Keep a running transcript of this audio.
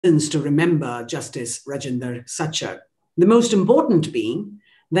to remember Justice Rajindar Sachar. The most important being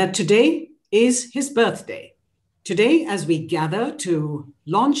that today is his birthday. Today, as we gather to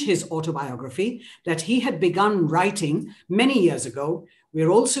launch his autobiography that he had begun writing many years ago,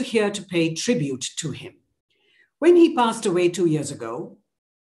 we're also here to pay tribute to him. When he passed away 2 years ago,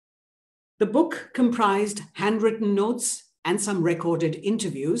 the book comprised handwritten notes and some recorded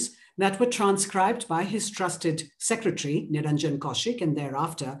interviews that were transcribed by his trusted secretary, Niranjan Kaushik, and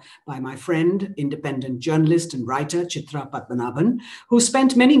thereafter by my friend, independent journalist and writer, Chitra Padmanabhan, who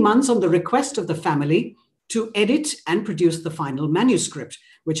spent many months on the request of the family to edit and produce the final manuscript,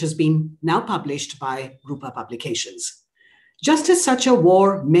 which has been now published by Rupa Publications. Justice Sachar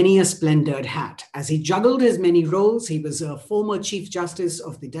wore many a splendored hat. As he juggled his many roles, he was a former Chief Justice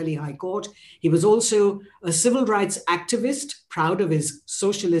of the Delhi High Court. He was also a civil rights activist, proud of his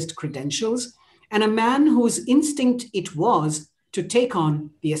socialist credentials, and a man whose instinct it was to take on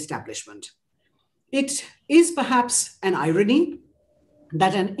the establishment. It is perhaps an irony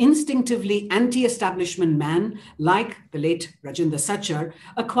that an instinctively anti-establishment man like the late Rajindar Sachar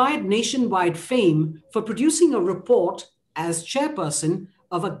acquired nationwide fame for producing a report as chairperson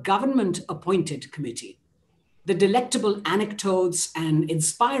of a government-appointed committee. The delectable anecdotes and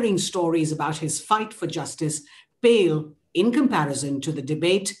inspiring stories about his fight for justice pale in comparison to the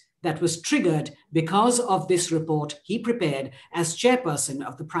debate that was triggered because of this report he prepared as chairperson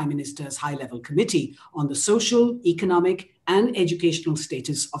of the Prime Minister's high-level committee on the social, economic, and educational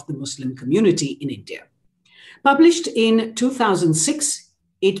status of the Muslim community in India. Published in 2006,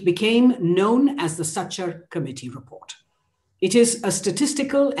 it became known as the Sachar Committee Report. It is a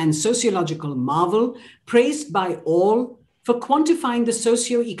statistical and sociological marvel praised by all for quantifying the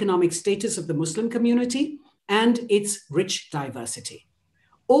socio-economic status of the Muslim community and its rich diversity.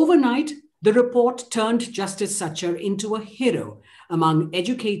 Overnight, the report turned Justice Sachar into a hero among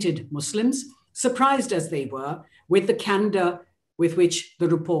educated Muslims, surprised as they were with the candor with which the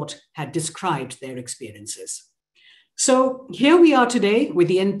report had described their experiences. So here we are today with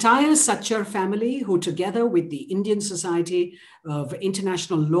the entire Sachar family, who together with the Indian Society of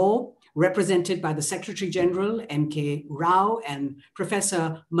International Law, represented by the Secretary General, M.K. Rao, and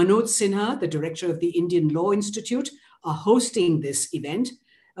Professor Manoj Sinha, the Director of the Indian Law Institute, are hosting this event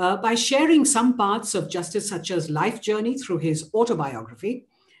by sharing some parts of Justice Sachar's life journey through his autobiography.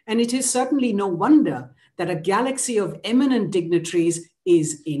 And it is certainly no wonder that a galaxy of eminent dignitaries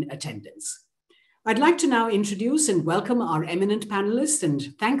is in attendance. I'd like to now introduce and welcome our eminent panelists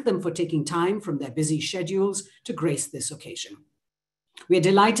and thank them for taking time from their busy schedules to grace this occasion. We are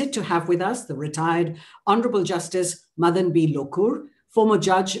delighted to have with us the retired Honorable Justice Madan B. Lokur, former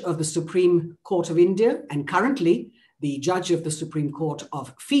judge of the Supreme Court of India and currently the judge of the Supreme Court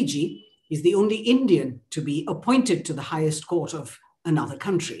of Fiji. He's the only Indian to be appointed to the highest court of another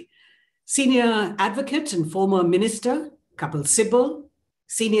country. Senior advocate and former minister Kapil Sibal,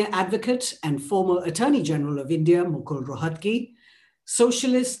 Senior Advocate and former Attorney General of India, Mukul Rohtagi,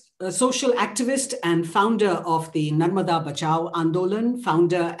 social activist and founder of the Narmada Bachao Andolan,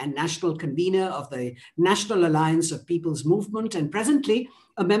 founder and national convener of the National Alliance of People's Movement, and presently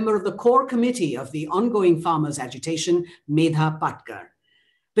a member of the core committee of the ongoing farmers' agitation, Medha Patkar.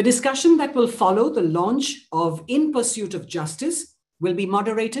 The discussion that will follow the launch of In Pursuit of Justice will be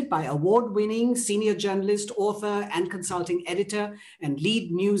moderated by award-winning senior journalist, author, and consulting editor and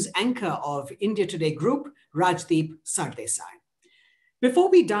lead news anchor of India Today Group, Rajdeep Sardesai. Before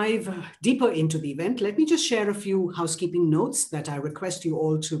we dive deeper into the event, let me just share a few housekeeping notes that I request you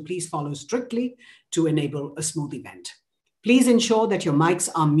all to please follow strictly to enable a smooth event. Please ensure that your mics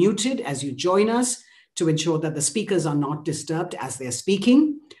are muted as you join us to ensure that the speakers are not disturbed as they're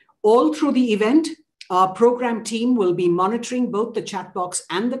speaking. All through the event, our program team will be monitoring both the chat box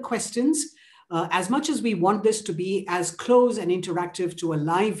and the questions. As much as we want this to be as close and interactive to a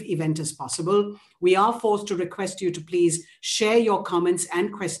live event as possible, we are forced to request you to please share your comments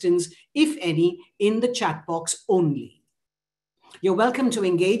and questions, if any, in the chat box only. You're welcome to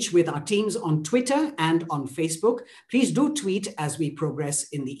engage with our teams on Twitter and on Facebook. Please do tweet as we progress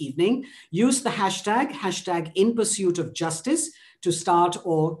in the evening. Use the hashtag #InPursuitOfJustice to start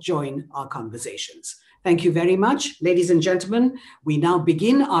or join our conversations. Thank you very much. Ladies and gentlemen, we now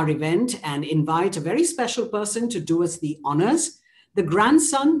begin our event and invite a very special person to do us the honors, the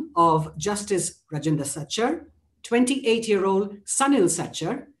grandson of Justice Rajindar Sachar, 28-year-old Sunil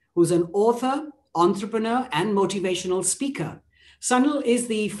Sachar, who's an author, entrepreneur, and motivational speaker. Sunil is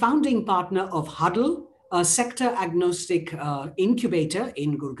the founding partner of Huddle, a sector-agnostic incubator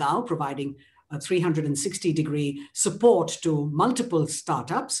in Gurgaon, providing a 360-degree support to multiple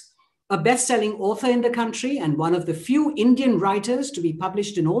startups. A best-selling author in the country and one of the few Indian writers to be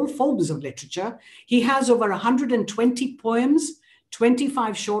published in all forms of literature, he has over 120 poems,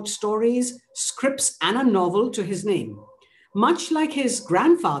 25 short stories, scripts, and a novel to his name. Much like his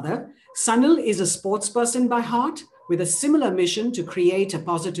grandfather, Sanil is a sportsperson by heart with a similar mission to create a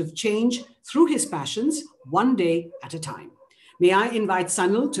positive change through his passions, one day at a time. May I invite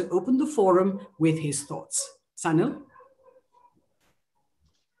Sanil to open the forum with his thoughts. Sanil?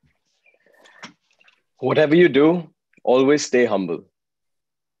 Whatever you do, always stay humble.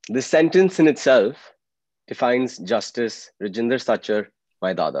 This sentence in itself defines Justice Rajindar Sachar,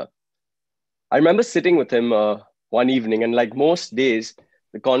 my dada. I remember sitting with him one evening, and like most days,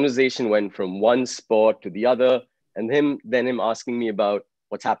 the conversation went from one sport to the other, and then him asking me about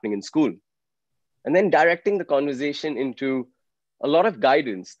what's happening in school, and then directing the conversation into a lot of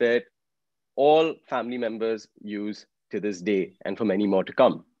guidance that all family members use to this day and for many more to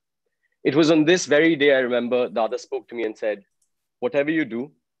come. It was on this very day, I remember, Dada spoke to me and said, whatever you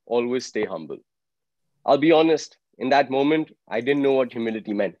do, always stay humble. I'll be honest, in that moment, I didn't know what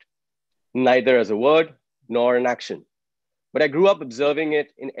humility meant, neither as a word nor an action. But I grew up observing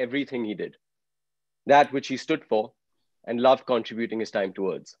it in everything he did, that which he stood for and loved contributing his time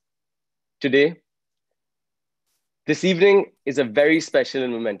towards. Today, this evening is a very special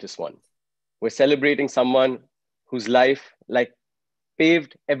and momentous one. We're celebrating someone whose life, like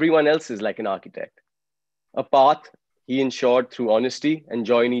paved everyone else's like an architect, a path he ensured through honesty and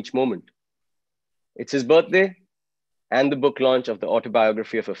joy in each moment. It's his birthday and the book launch of the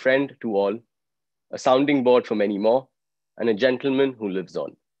Autobiography of a Friend to All, a sounding board for many more, and a gentleman who lives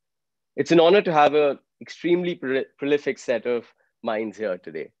on. It's an honor to have an extremely prolific set of minds here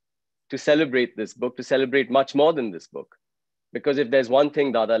today to celebrate this book, to celebrate much more than this book. Because if there's one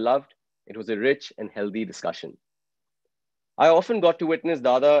thing Dada loved, it was a rich and healthy discussion. I often got to witness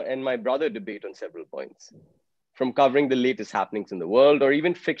Dada and my brother debate on several points, from covering the latest happenings in the world or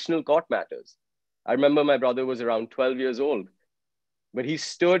even fictional court matters. I remember my brother was around 12 years old, but he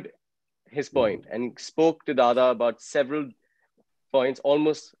stood his point and spoke to Dada about several points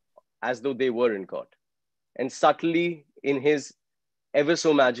almost as though they were in court. And subtly, in his ever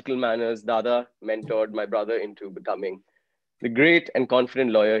so magical manners, Dada mentored my brother into becoming the great and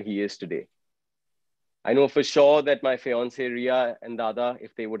confident lawyer he is today. I know for sure that my fiancée Ria and Dada,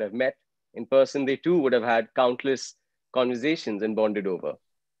 if they would have met in person, they too would have had countless conversations and bonded over.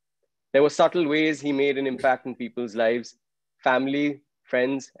 There were subtle ways he made an impact in people's lives, family,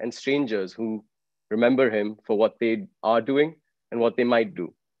 friends, and strangers who remember him for what they are doing and what they might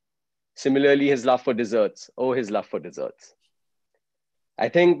do. Similarly, his love for desserts. Oh, his love for desserts. I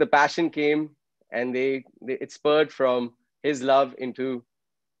think the passion came and it spurred from his love into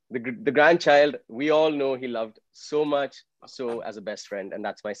the grandchild. We all know he loved so much so as a best friend, and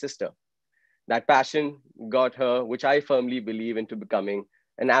that's my sister. That passion got her, which I firmly believe, into becoming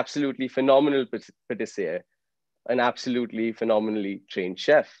an absolutely phenomenal patissier, an absolutely phenomenally trained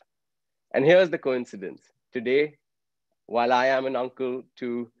chef. And here's the coincidence. Today, while I am an uncle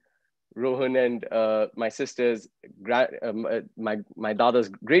to Rohan and my sister's, my daughter's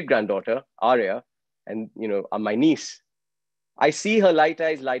great-granddaughter, Arya, and my niece, I see her light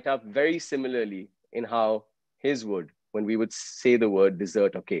eyes light up very similarly in how his would when we would say the word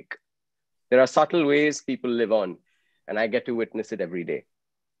dessert or cake. There are subtle ways people live on, and I get to witness it every day.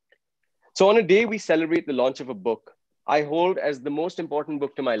 So on a day we celebrate the launch of a book I hold as the most important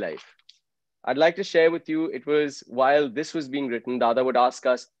book to my life, I'd like to share with you, it was while this was being written, Dada would ask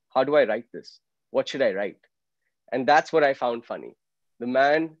us, how do I write this? What should I write? And that's what I found funny. The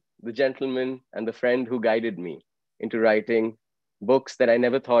man, the gentleman, and the friend who guided me into writing books that I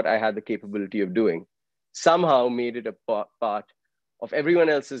never thought I had the capability of doing, somehow made it a part of everyone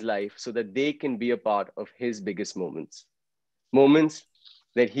else's life so that they can be a part of his biggest moments. Moments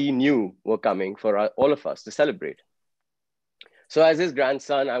that he knew were coming for all of us to celebrate. So as his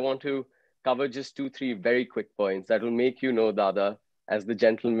grandson, I want to cover just 2-3 very quick points that will make you know Dada as the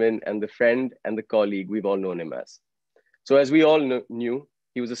gentleman and the friend and the colleague we've all known him as. So as we all knew,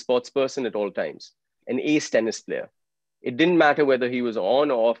 he was a sports person at all times, an ace tennis player. It didn't matter whether he was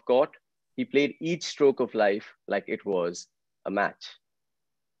on or off court, he played each stroke of life like it was a match.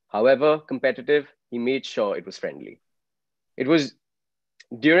 However competitive, he made sure it was friendly. It was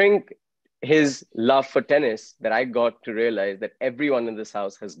during his love for tennis that I got to realize that everyone in this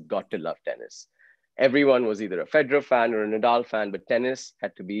house has got to love tennis. Everyone was either a Federer fan or a Nadal fan, but tennis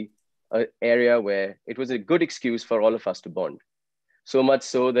had to be an area where it was a good excuse for all of us to bond. So much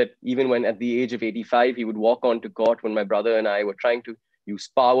so that even when at the age of 85, he would walk onto court when my brother and I were trying to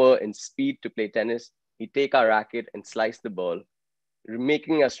use power and speed to play tennis, he'd take our racket and slice the ball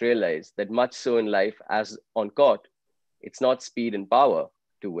making us realize that much so in life as on court, it's not speed and power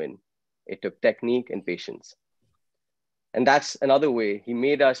to win. It took technique and patience. And that's another way he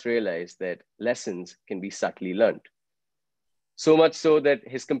made us realize that lessons can be subtly learned. So much so that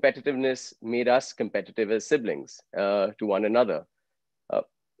his competitiveness made us competitive as siblings to one another.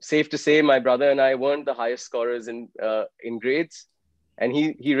 Safe to say, my brother and I weren't the highest scorers in grades. And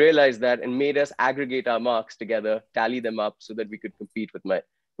he realized that and made us aggregate our marks together, tally them up so that we could compete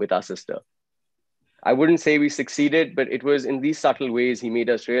with our sister. I wouldn't say we succeeded, but it was in these subtle ways he made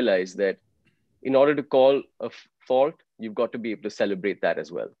us realize that in order to call a fault, you've got to be able to celebrate that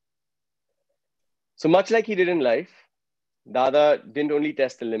as well. So much like he did in life, Dada didn't only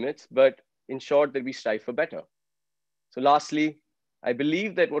test the limits, but ensured that we strive for better. So lastly, I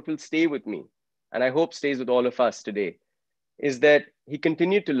believe that what will stay with me, and I hope stays with all of us today, is that he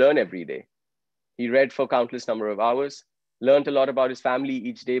continued to learn every day. He read for countless number of hours, learned a lot about his family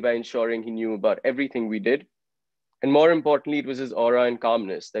each day by ensuring he knew about everything we did. And more importantly, it was his aura and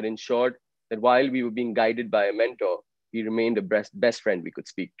calmness that ensured that while we were being guided by a mentor, he remained the best friend we could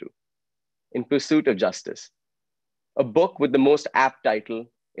speak to. In Pursuit of Justice, a book with the most apt title,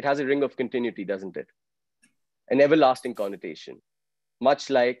 it has a ring of continuity, doesn't it? An everlasting connotation, much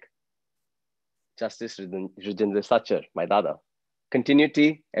like Justice Rajindar Sachar, my Dada.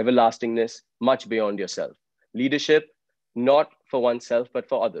 Continuity, everlastingness, much beyond yourself. Leadership, not for oneself, but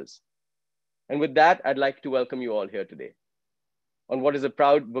for others. And with that, I'd like to welcome you all here today on what is a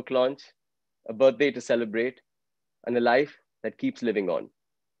proud book launch, a birthday to celebrate, and a life that keeps living on.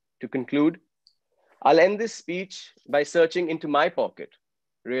 To conclude, I'll end this speech by searching into my pocket,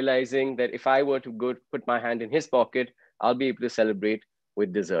 realizing that if I were to go put my hand in his pocket, I'll be able to celebrate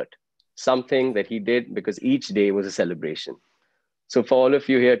with dessert, something that he did because each day was a celebration. So for all of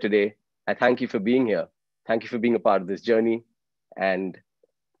you here today, I thank you for being here. Thank you for being a part of this journey, and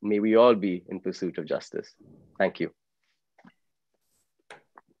may we all be in pursuit of justice. Thank you.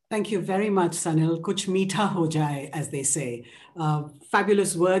 Thank you very much, Sanil. Kuch meetha ho jaye, as they say.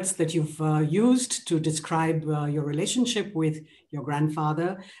 Fabulous words that you've used to describe your relationship with your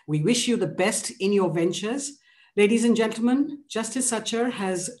grandfather. We wish you the best in your ventures. Ladies and gentlemen, Justice Sachar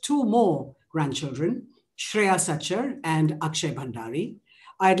has two more grandchildren, Shreya Sachar and Akshay Bhandari.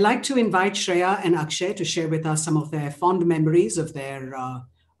 I'd like to invite Shreya and Akshay to share with us some of their fond memories of their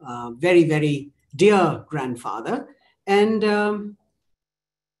very, very dear grandfather. And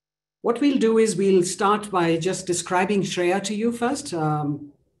what we'll do is we'll start by just describing Shreya to you first.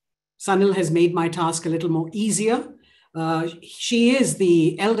 Sanil has made my task a little more easier. She is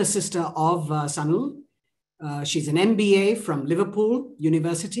the elder sister of Sanil. She's an MBA from Liverpool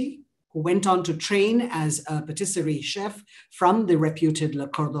University, who went on to train as a patisserie chef from the reputed Le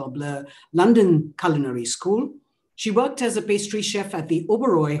Cordon Bleu London Culinary School. She worked as a pastry chef at the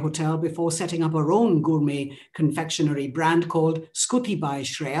Oberoi Hotel before setting up her own gourmet confectionery brand called Skuti by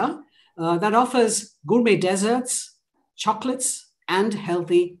Shreya that offers gourmet desserts, chocolates, and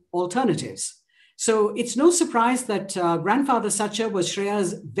healthy alternatives. So it's no surprise that Grandfather Sachar was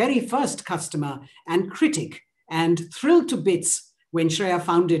Shreya's very first customer and critic, and thrilled to bits when Shreya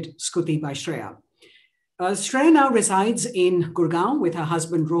founded Skuti by Shreya. Shreya now resides in Gurgaon with her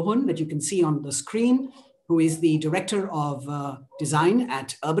husband Rohan, that you can see on the screen, who is the director of design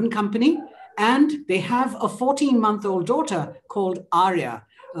at Urban Company. And they have a 14-month-old daughter called Arya.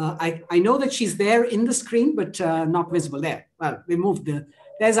 I know that she's there in the screen, but not visible there. Well, we moved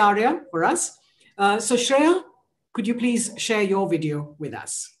there's Arya for us. So Shreya, could you please share your video with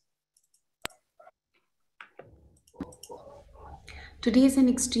us? Today is an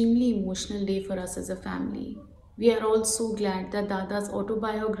extremely emotional day for us as a family. We are all so glad that Dada's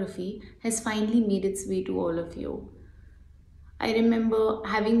autobiography has finally made its way to all of you. I remember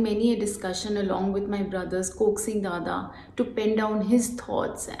having many a discussion along with my brothers, coaxing Dada to pen down his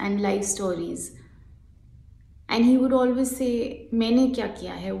thoughts and life stories. And he would always say, "Maine kya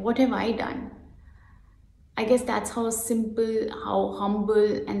kiya hai? What have I done?" I guess that's how simple, how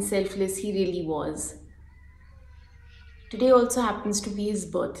humble and selfless he really was. Today also happens to be his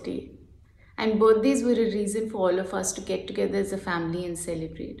birthday. And birthdays were a reason for all of us to get together as a family and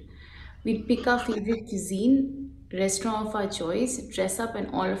celebrate. We'd pick our favorite cuisine, restaurant of our choice, dress up, and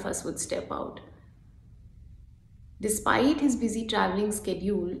all of us would step out. Despite his busy traveling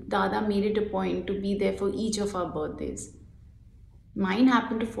schedule, Dada made it a point to be there for each of our birthdays. Mine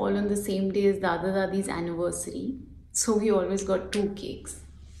happened to fall on the same day as Dada Dadi's anniversary, so we always got 2 cakes.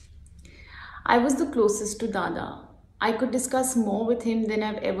 I was the closest to Dada. I could discuss more with him than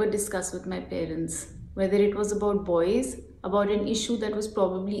I've ever discussed with my parents, whether it was about boys, about an issue that was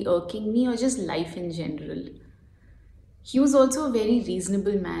probably irking me, or just life in general. He was also a very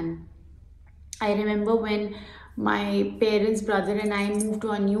reasonable man. I remember when my parents, brother, and I moved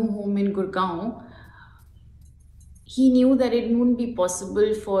to our new home in Gurgaon, he knew that it wouldn't be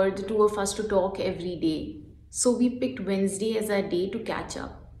possible for the two of us to talk every day. So we picked Wednesday as our day to catch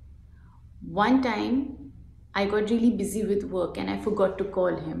up. One time, I got really busy with work and I forgot to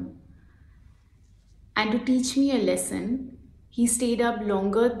call him. And to teach me a lesson, he stayed up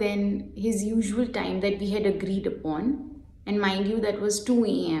longer than his usual time that we had agreed upon. And mind you, that was 2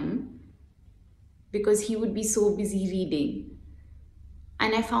 a.m. because he would be so busy reading.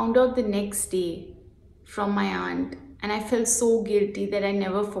 And I found out the next day from my aunt, and I felt so guilty that I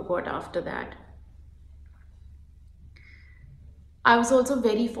never forgot after that. I was also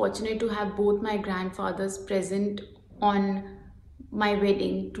very fortunate to have both my grandfathers present on my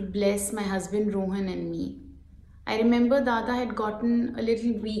wedding to bless my husband Rohan and me. I remember Dada had gotten a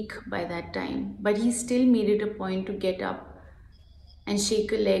little weak by that time, but he still made it a point to get up and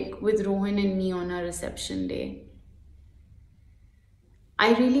shake a leg with Rohan and me on our reception day.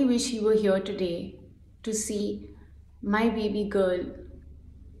 I really wish he were here today to see my baby girl,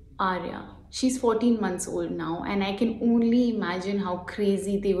 Arya. She's 14 months old now, and I can only imagine how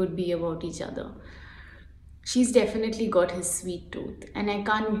crazy they would be about each other. She's definitely got his sweet tooth, and I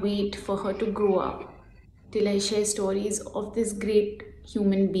can't wait for her to grow up till I share stories of this great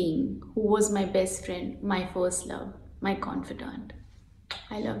human being who was my best friend, my first love, my confidant.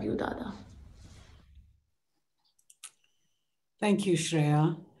 I love you, Dada. Thank you,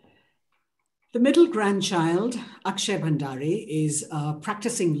 Shreya. The middle grandchild, Akshay Bhandari, is a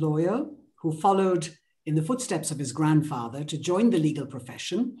practicing lawyer who followed in the footsteps of his grandfather to join the legal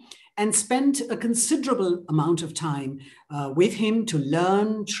profession and spent a considerable amount of time with him to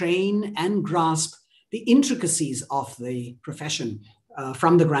learn, train, and grasp the intricacies of the profession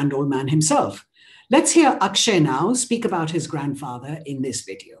from the grand old man himself. Let's hear Akshay now speak about his grandfather in this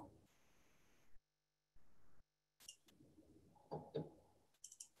video.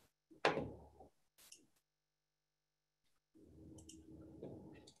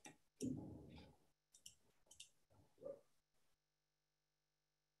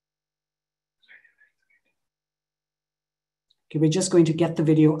 Okay, we're just going to get the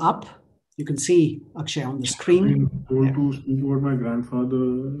video up. You can see Akshay on the screen. I've been told to speak about my grandfather,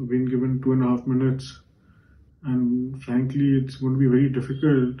 been given 2.5 minutes. And frankly, it's going to be very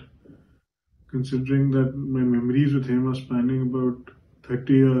difficult considering that my memories with him are spanning about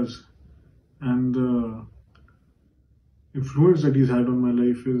 30 years. And the influence that he's had on my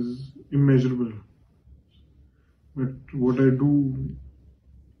life is immeasurable. But what I do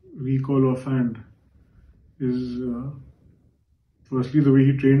recall offhand is firstly the way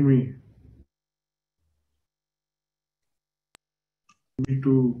he trained me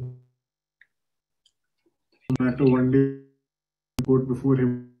to matter one day in court before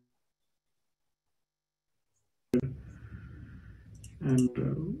him, and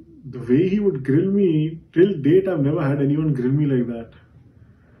the way he would grill me, till date I've never had anyone grill me like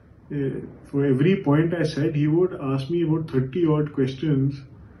that. For every point I said, he would ask me about 30 odd questions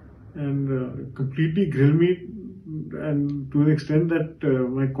and completely grill me, and to an extent that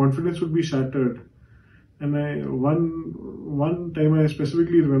my confidence would be shattered. And one time I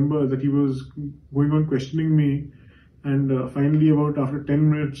specifically remember that he was going on questioning me, and finally, about after 10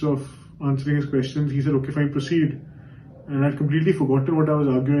 minutes of answering his questions, he said, "Okay, fine, proceed." And I'd completely forgotten what I was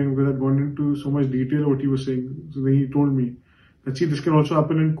arguing because I'd gone into so much detail of what he was saying. So then he told me that, "See, this can also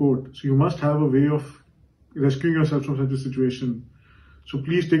happen in court. So you must have a way of rescuing yourself from such a situation. So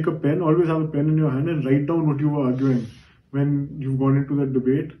please take a pen, always have a pen in your hand and write down what you were arguing when you've gone into that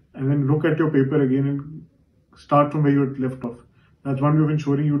debate, and then look at your paper again and start from where you had left off. That's one way of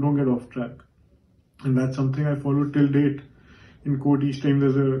ensuring you don't get off track." And that's something I follow till date in court. Each time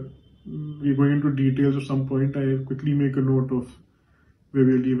we're going into details of some point, I quickly make a note of where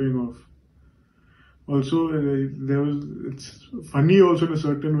we're leaving off. Also, it's funny also in a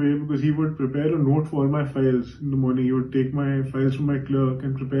certain way because he would prepare a note for all my files in the morning. He would take my files from my clerk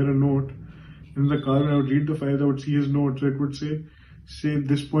and prepare a note. In the car, when I would read the files, I would see his note. So it would say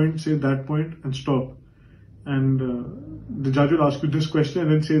this point, say that point, and stop. And the judge will ask you this question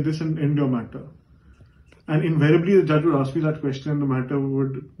and then say this and end your matter. And invariably, the judge would ask me that question and the matter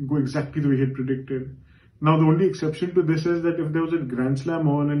would go exactly the way he had predicted. Now, the only exception to this is that if there was a Grand Slam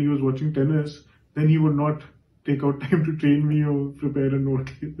on and he was watching tennis, then he would not take out time to train me or prepare a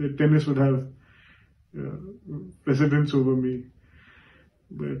note. The tennis would have precedence over me.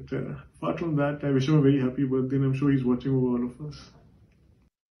 But apart from that, I wish him a very happy birthday, and I'm sure he's watching over all of us.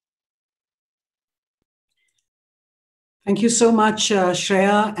 Thank you so much,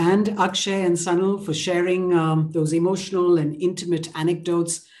 Shreya and Akshay and Sanal, for sharing those emotional and intimate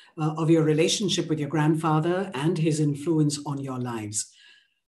anecdotes of your relationship with your grandfather and his influence on your lives.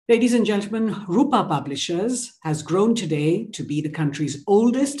 Ladies and gentlemen, Rupa Publishers has grown today to be the country's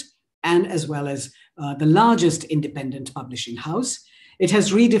oldest and as well as the largest independent publishing house. It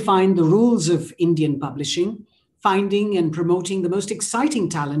has redefined the rules of Indian publishing, finding and promoting the most exciting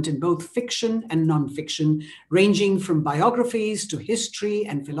talent in both fiction and non-fiction, ranging from biographies to history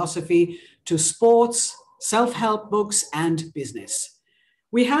and philosophy to sports, self-help books, and business.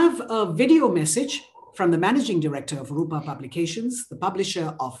 We have a video message from the managing director of Rupa Publications, the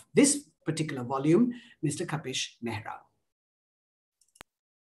publisher of this particular volume, Mr. Kapil Mehra.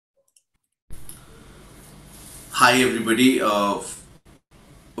 Hi, everybody.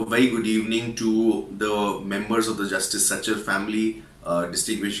 A very good evening to the members of the Justice Sachar family,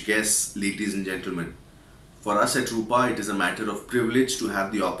 distinguished guests, ladies and gentlemen. For us at Rupa, it is a matter of privilege to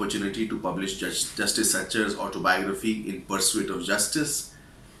have the opportunity to publish Justice Sachar's autobiography, In Pursuit of Justice.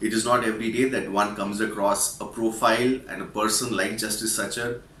 It is not every day that one comes across a profile and a person like Justice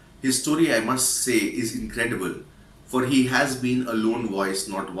Sachar. His story, I must say, is incredible, for he has been a lone voice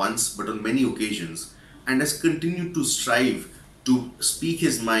not once but on many occasions and has continued to strive to speak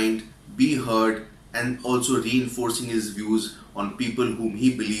his mind, be heard, and also reinforcing his views on people whom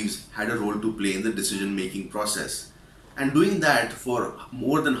he believes had a role to play in the decision-making process. And doing that for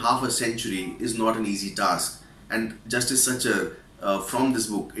more than half a century is not an easy task. And Justice Sachar, from this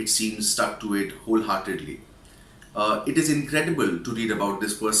book, it seems, stuck to it wholeheartedly. It is incredible to read about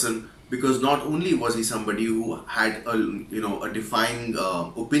this person because not only was he somebody who had a defining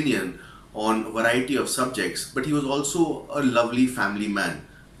opinion on a variety of subjects, but he was also a lovely family man,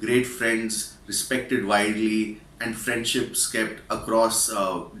 great friends, respected widely, and friendships kept across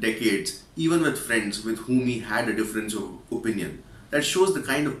decades, even with friends with whom he had a difference of opinion. That shows the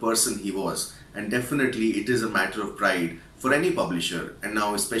kind of person he was, and definitely it is a matter of pride for any publisher, and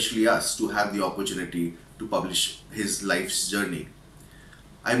now especially us, to have the opportunity to publish his life's journey.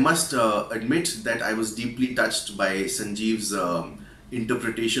 I must admit that I was deeply touched by Sanjeev's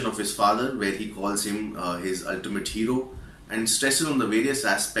interpretation of his father, where he calls him his ultimate hero and stresses on the various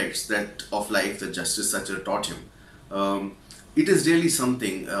aspects of life that Justice Sachar taught him. It is really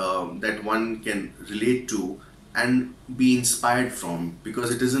something that one can relate to and be inspired from, because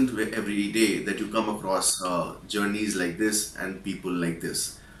it isn't every day that you come across journeys like this and people like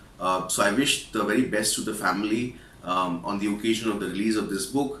this. So I wish the very best to the family on the occasion of the release of this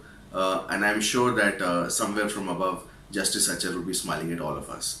book, and I'm sure that somewhere from above, Justice Sachar will be smiling at all of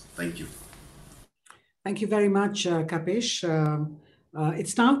us. Thank you. Thank you very much, Kapish.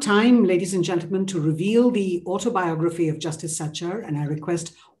 It's now time, ladies and gentlemen, to reveal the autobiography of Justice Sachar, and I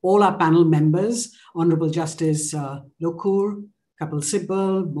request all our panel members, Honorable Justice Lokur, Kapil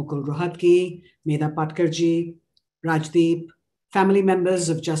Sibal, Mukul Rohtagi, Medha Patkarji, Rajdeep, family members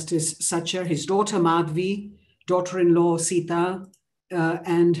of Justice Sachar, his daughter Madhvi, daughter-in-law Sita,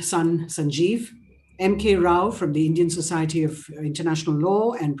 and son Sanjeev, M.K. Rao from the Indian Society of International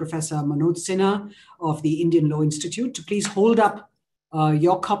Law, and Professor Manoj Sinha of the Indian Law Institute to please hold up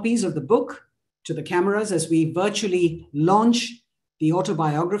your copies of the book to the cameras as we virtually launch the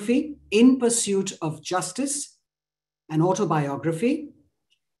autobiography, In Pursuit of Justice, an autobiography,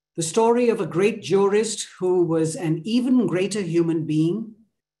 the story of a great jurist who was an even greater human being,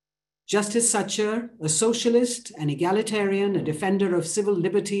 Justice Sachar, a socialist, an egalitarian, a defender of civil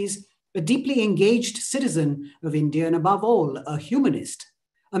liberties, a deeply engaged citizen of India, and above all, a humanist,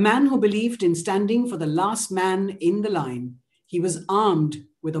 a man who believed in standing for the last man in the line. He was armed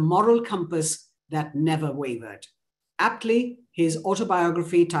with a moral compass that never wavered. Aptly, his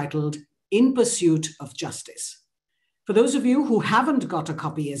autobiography titled In Pursuit of Justice. For those of you who haven't got a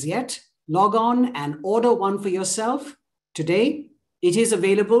copy as yet, log on and order one for yourself. Today, it is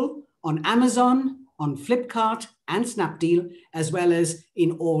available on Amazon, on Flipkart and Snapdeal, as well as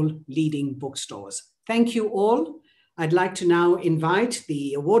in all leading bookstores. Thank you all. I'd like to now invite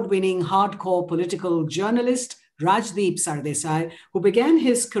the award-winning hardcore political journalist, Rajdeep Sardesai, who began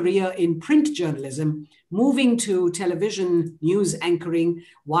his career in print journalism, moving to television news anchoring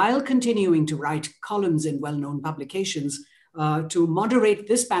while continuing to write columns in well-known publications, to moderate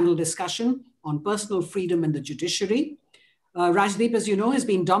this panel discussion on personal freedom and the judiciary. Rajdeep, as you know, has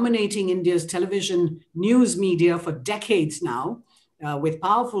been dominating India's television news media for decades now, with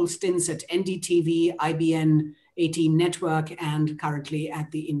powerful stints at NDTV, IBN 18 Network, and currently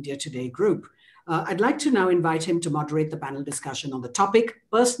at the India Today Group. I'd like to now invite him to moderate the panel discussion on the topic,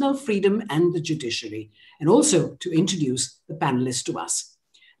 personal freedom and the judiciary, and also to introduce the panelists to us.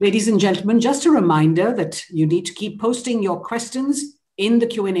 Ladies and gentlemen, just a reminder that you need to keep posting your questions in the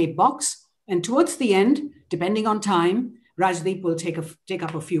Q&A box. And towards the end, depending on time, Rajdeep will take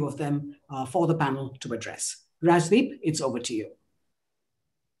up a few of them for the panel to address. Rajdeep, it's over to you.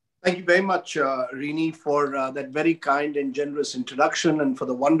 Thank you very much, Rini, for that very kind and generous introduction and for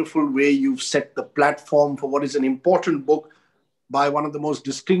the wonderful way you've set the platform for what is an important book by one of the most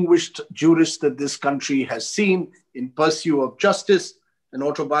distinguished jurists that this country has seen in pursuit of justice, an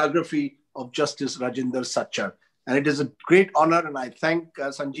autobiography of Justice Rajindar Sachar. And it is a great honor, and I thank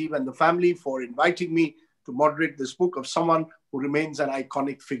Sanjeev and the family for inviting me to moderate this book of someone who remains an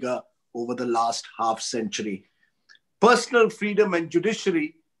iconic figure over the last half century. Personal freedom and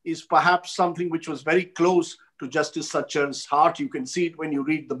judiciary is perhaps something which was very close to Justice Sachar's heart. You can see it when you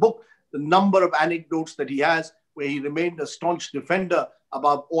read the book, the number of anecdotes that he has, where he remained a staunch defender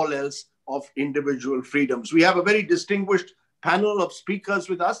above all else of individual freedoms. We have a very distinguished panel of speakers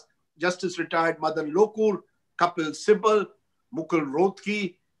with us: Justice Retired Madan Lokur, Kapil Sibal, Mukul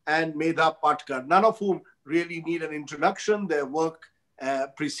Rohtagi, and Medha Patkar, none of whom really need an introduction. Their work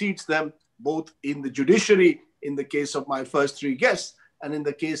precedes them both in the judiciary, in the case of my first three guests, and in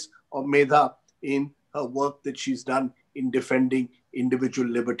the case of Medha in her work that she's done in defending individual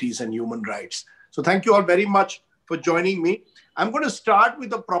liberties and human rights. So thank you all very much for joining me. I'm going to start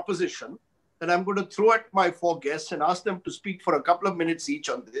with a proposition that I'm going to throw at my four guests and ask them to speak for a couple of minutes each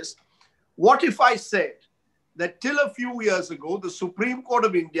on this. What if I said that till a few years ago, the Supreme Court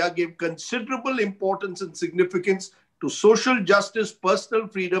of India gave considerable importance and significance to social justice, personal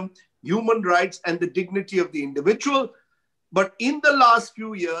freedom, human rights, and the dignity of the individual. But in the last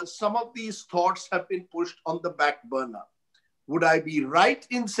few years, some of these thoughts have been pushed on the back burner. Would I be right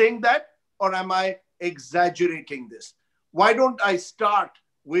in saying that, or am I exaggerating this? Why don't I start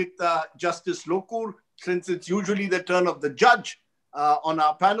with Justice Lokur, since it's usually the turn of the judge on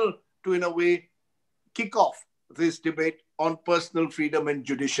our panel to, in a way, kick off this debate on personal freedom and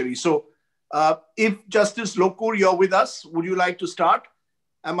judiciary. So if Justice Lokur, you're with us, would you like to start?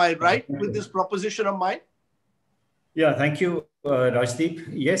 Am I right with this proposition of mine? Yeah, thank you, Rajdeep.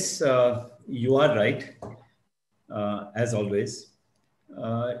 Yes, you are right, as always.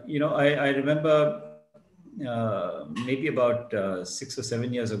 I remember maybe about 6 or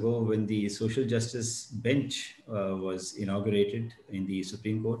 7 years ago when the social justice bench was inaugurated in the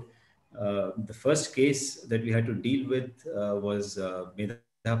Supreme Court. The first case that we had to deal with was Medha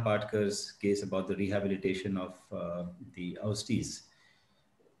Patkar's case about the rehabilitation of the oustees.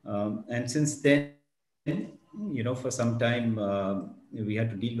 And since then, for some time, we had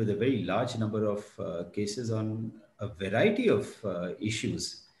to deal with a very large number of cases on a variety of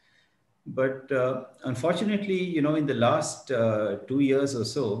issues. But unfortunately, in the last 2 years or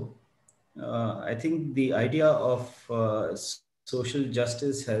so, I think the idea of social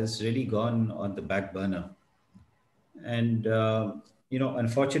justice has really gone on the back burner. And,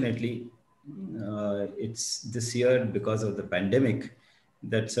 unfortunately, it's this year because of the pandemic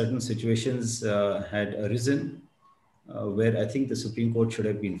that certain situations had arisen where I think the Supreme Court should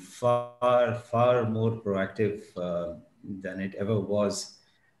have been far, far more proactive than it ever was,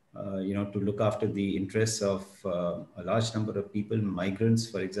 to look after the interests of a large number of people, migrants,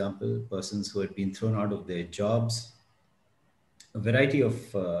 for example, persons who had been thrown out of their jobs, a variety of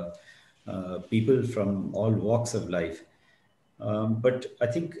people from all walks of life. But I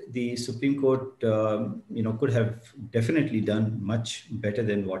think the Supreme Court, could have definitely done much better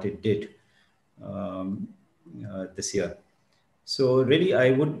than what it did this year. So really,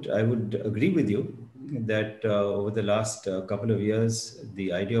 I would agree with you that over the last couple of years,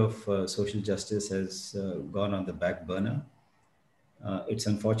 the idea of social justice has gone on the back burner. It's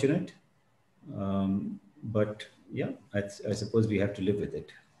unfortunate, but yeah, I suppose we have to live with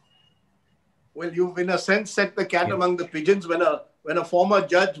it. Well, you've in a sense set the cat among the pigeons when a former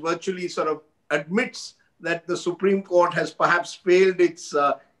judge virtually sort of admits that the Supreme Court has perhaps failed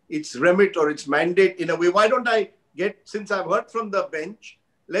its remit or its mandate in a way. Why don't I since I've heard from the bench,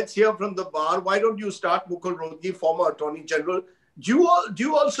 let's hear from the bar. Why don't you start, Mukul Rohtagi, former Attorney General? Do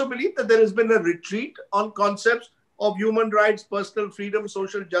you also believe that there has been a retreat on concepts of human rights, personal freedom,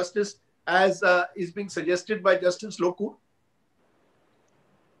 social justice, as is being suggested by Justice Lokur?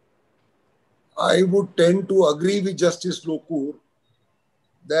 I would tend to agree with Justice Lokur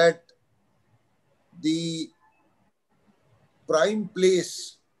that the prime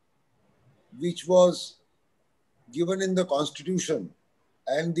place which was given in the Constitution,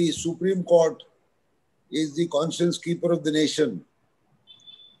 and the Supreme Court is the conscience keeper of the nation,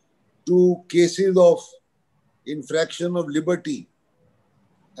 to cases of infraction of liberty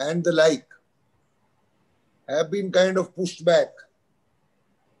and the like, have been kind of pushed back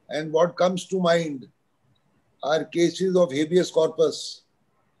And what comes to mind are cases of habeas corpus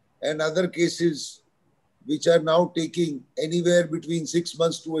and other cases which are now taking anywhere between 6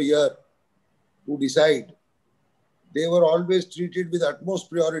 months to a year to decide. They were always treated with utmost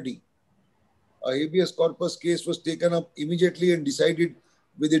priority. A habeas corpus case was taken up immediately and decided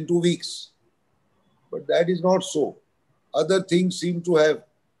within 2 weeks. But that is not so. Other things seem to have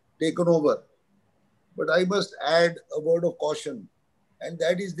taken over. But I must add a word of caution, and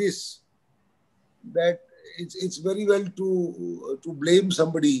that is this, that it's very well to blame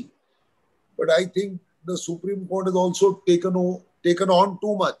somebody, but I think the Supreme Court has also taken on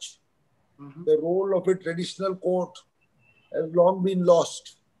too much. Mm-hmm. The role of a traditional court has long been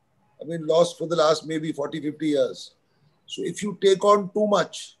lost. I mean, lost for the last maybe 40, 50 years. So if you take on too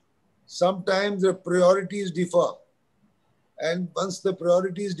much, sometimes the priorities differ. And once the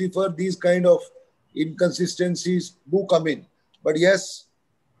priorities differ, these kind of inconsistencies do come in. But yes,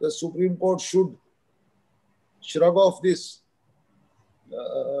 the Supreme Court should shrug off this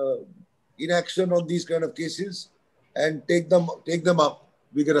inaction on these kind of cases and take them up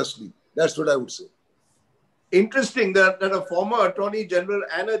vigorously. That's what I would say. Interesting that a former Attorney General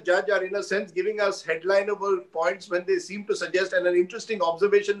and a judge are in a sense giving us headlineable points when they seem to suggest, and an interesting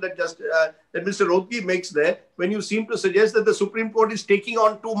observation that that Mr. Rohtagi makes there, when you seem to suggest that the Supreme Court is taking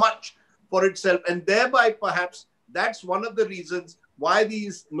on too much for itself, and thereby perhaps that's one of the reasons why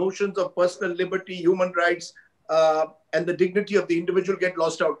these notions of personal liberty, human rights, and the dignity of the individual get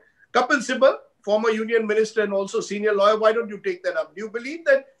lost out. Kapil Sibal, former union minister and also senior lawyer, why don't you take that up? Do you believe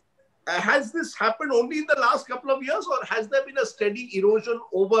that has this happened only in the last couple of years, or has there been a steady erosion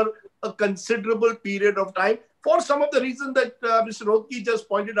over a considerable period of time for some of the reasons that Mr. Rohtagi just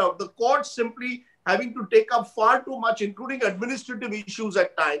pointed out? The courts simply having to take up far too much, including administrative issues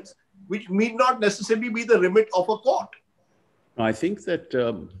at times, which need not necessarily be the remit of a court. I think that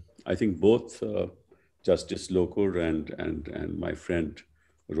both Justice Lokur and my friend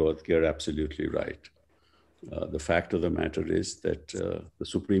Rohtagi are absolutely right. The fact of the matter is that the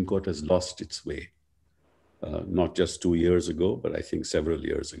Supreme Court has lost its way, not just 2 years ago, but I think several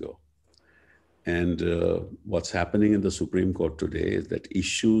years ago. And what's happening in the Supreme Court today is that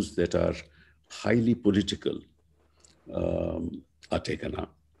issues that are highly political are taken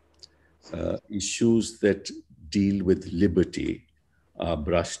up. Issues that deal with liberty are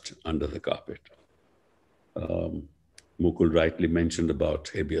brushed under the carpet. Mukul rightly mentioned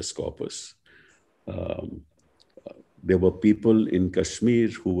about habeas corpus. There were people in Kashmir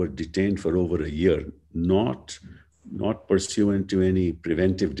who were detained for over a year, not pursuant to any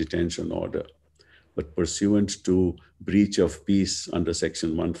preventive detention order, but pursuant to breach of peace under Section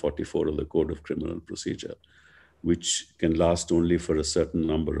 144 of the Code of Criminal Procedure, which can last only for a certain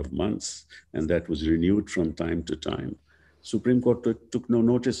number of months, and that was renewed from time to time. Supreme Court took no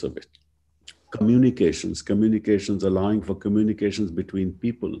notice of it. Communications, allowing for communications between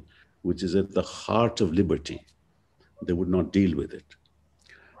people, which is at the heart of liberty. They would not deal with it.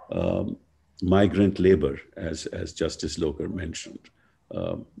 Migrant labor, as Justice Lokur mentioned.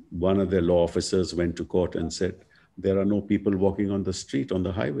 One of their law officers went to court and said, there are no people walking on the street, on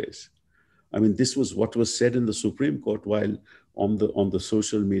the highways. I mean, this was what was said in the Supreme Court, while on the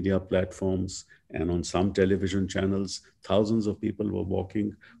social media platforms and on some television channels, thousands of people were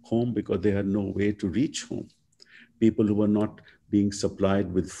walking home because they had no way to reach home. People who were not being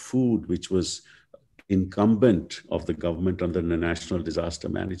supplied with food, which was incumbent of the government under the National Disaster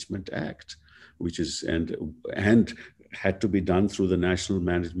Management Act, which is and had to be done through the National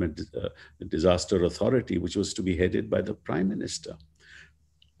Management Disaster Authority, which was to be headed by the Prime Minister.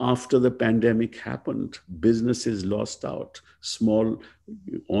 After the pandemic happened, businesses lost out, small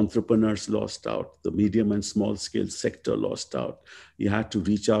entrepreneurs lost out, the medium and small scale sector lost out. You had to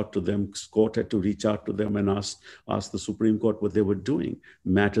reach out to them, court had to reach out to them and ask the Supreme Court what they were doing.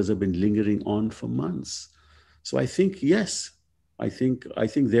 Matters have been lingering on for months. So I think, yes, I think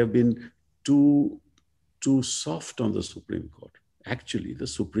they have been too soft on the Supreme Court. Actually, the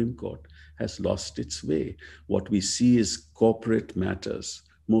Supreme Court has lost its way. What we see is corporate matters,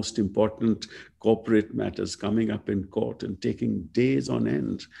 most important corporate matters coming up in court and taking days on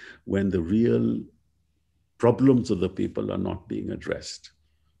end when the real problems of the people are not being addressed.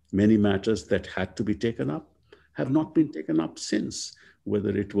 Many matters that had to be taken up have not been taken up since, whether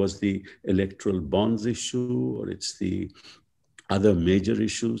it was the electoral bonds issue or it's the other major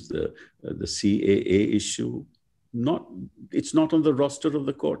issues, the CAA issue. It's not on the roster of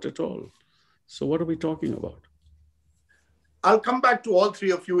the court at all. So what are we talking about? I'll come back to all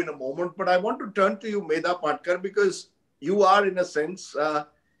three of you in a moment, but I want to turn to you, Medha Patkar, because you are, in a sense,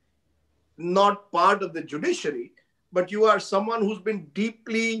 not part of the judiciary, but you are someone who's been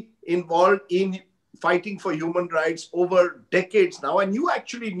deeply involved in fighting for human rights over decades now. And you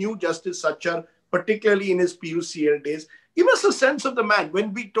actually knew Justice Sachar, particularly in his PUCL days. Give us a sense of the man.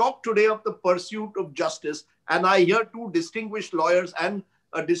 When we talk today of the pursuit of justice, and I hear two distinguished lawyers and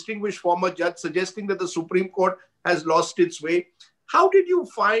a distinguished former judge suggesting that the Supreme Court has lost its way, how did you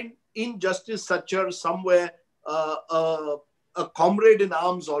find in Justice Sachar somewhere a comrade in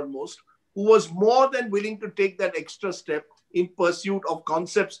arms almost, who was more than willing to take that extra step in pursuit of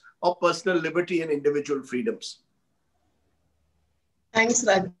concepts of personal liberty and individual freedoms? Thanks,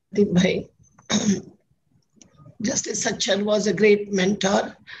 Rajdeep bhai. Justice Sachar was a great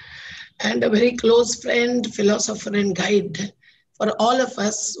mentor and a very close friend, philosopher and guide for all of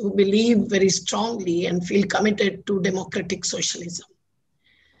us who believe very strongly and feel committed to democratic socialism.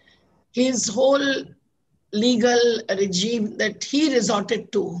 His whole legal regime that he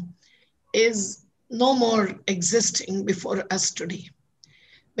resorted to is no more existing before us today.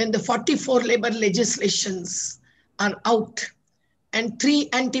 When the 44 labor legislations are out and 3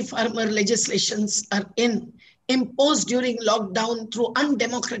 anti-farmer legislations are imposed during lockdown through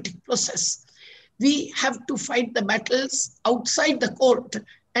undemocratic process, we have to fight the battles outside the court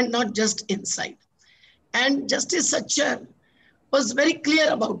and not just inside. And Justice Sachar was very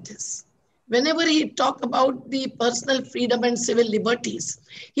clear about this. Whenever he talked about the personal freedom and civil liberties,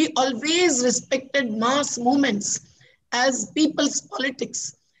 he always respected mass movements as people's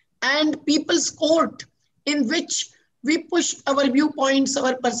politics and people's court, in which we pushed our viewpoints,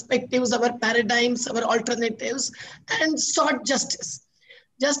 our perspectives, our paradigms, our alternatives, and sought justice.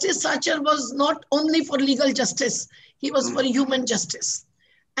 Justice Sachar was not only for legal justice, he was for human justice.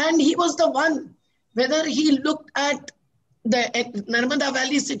 And he was the one, whether he looked at the Narmada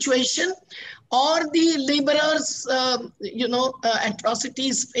Valley situation or the laborers,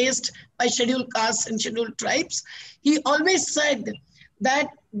 atrocities faced by scheduled castes and scheduled tribes, he always said that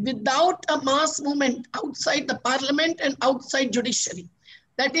without a mass movement outside the parliament and outside judiciary,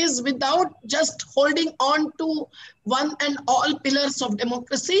 that is, without just holding on to one and all pillars of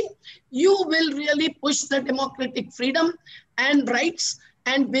democracy, you will really push the democratic freedom and rights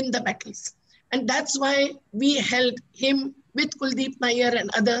and win the battles. And that's why we held him with Kuldeep Nair and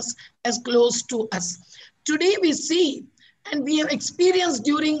others as close to us. Today we see, and we have experienced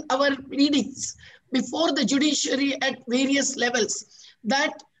during our pleadings before the judiciary at various levels,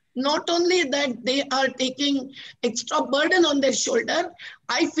 that not only that they are taking extra burden on their shoulder,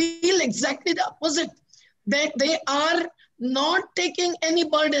 I feel exactly the opposite, that they are not taking any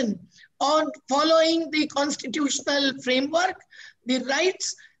burden on following the constitutional framework. The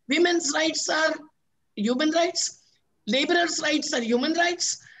rights, women's rights are human rights, laborers' rights are human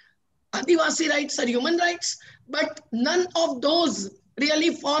rights, Adivasi rights are human rights, but none of those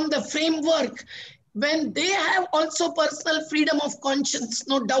really form the framework when they have also personal freedom of conscience,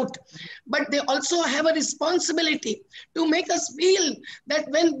 no doubt, but they also have a responsibility to make us feel that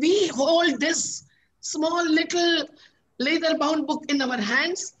when we hold this small little leather-bound book in our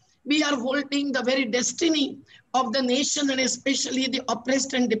hands, we are holding the very destiny of the nation and especially the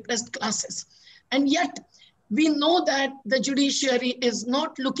oppressed and depressed classes. And yet, we know that the judiciary is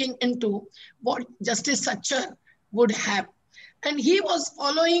not looking into what Justice Sachar would have. And he was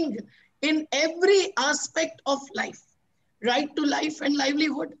following in every aspect of life, right to life and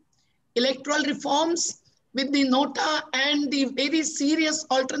livelihood, electoral reforms with the nota and the very serious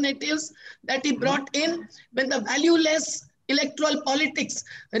alternatives that he brought in when the valueless electoral politics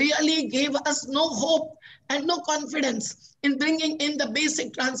really gave us no hope and no confidence in bringing in the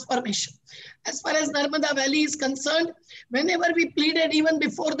basic transformation. As far as Narmada Valley is concerned, whenever we pleaded even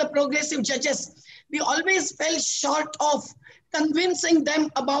before the progressive judges, we always fell short of convincing them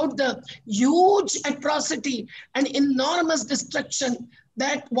about the huge atrocity and enormous destruction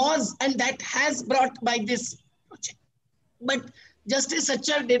that was and that has brought by this project. But Justice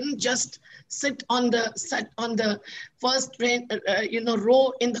Sachar didn't just sit on the first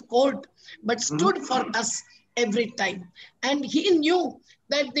row in the court, but stood for us every time. And he knew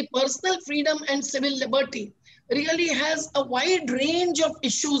that the personal freedom and civil liberty really has a wide range of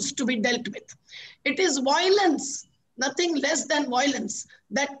issues to be dealt with. It is violence, nothing less than violence,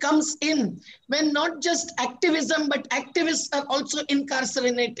 that comes in when not just activism, but activists are also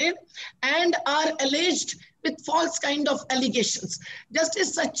incarcerated and are alleged with false kind of allegations.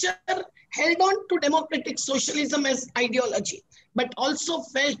 Justice Sachar held on to democratic socialism as ideology, but also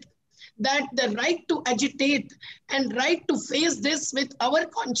felt that the right to agitate and right to face this with our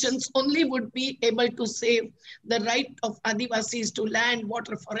conscience only would be able to save the right of Adivasis to land,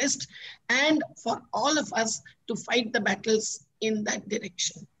 water, forest, and for all of us to fight the battles in that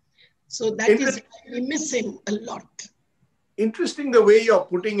direction. So that is why we miss him a lot. Interesting the way you're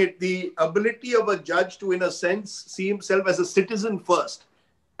putting it, the ability of a judge to, in a sense, see himself as a citizen first,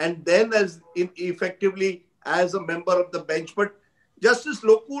 and then effectively as a member of the bench. But Justice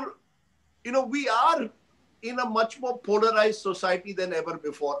Lokur, we are in a much more polarized society than ever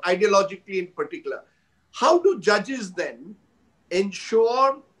before, ideologically in particular. How do judges then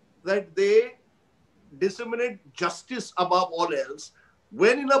ensure that they disseminate justice above all else?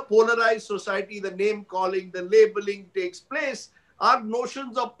 When in a polarized society, the name calling, the labeling takes place, are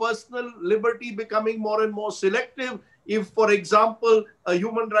notions of personal liberty becoming more and more selective? If, for example, a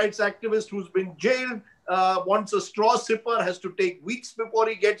human rights activist who's been jailed wants a straw sipper, has to take weeks before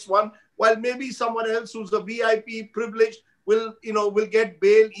he gets one, while maybe someone else who's a VIP privileged will get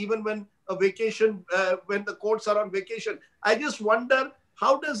bail even when a vacation, when the courts are on vacation. I just wonder,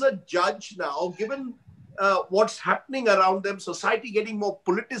 how does a judge now, given what's happening around them, society getting more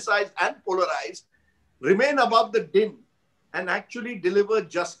politicized and polarized, remain above the din and actually deliver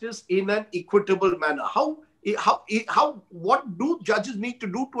justice in an equitable manner? What do judges need to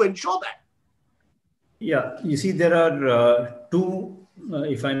do to ensure that? Yeah, you see, there are two,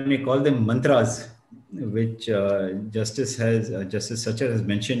 if I may call them mantras, which Justice Sachar has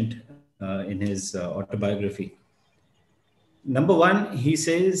mentioned in his autobiography. Number one, he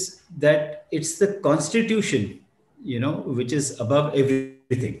says that it's the Constitution, which is above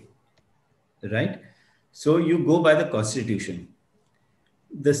everything, right? So you go by the Constitution.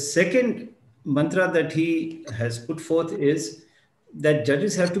 The second mantra that he has put forth is that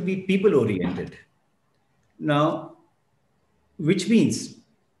judges have to be people-oriented. Now, which means,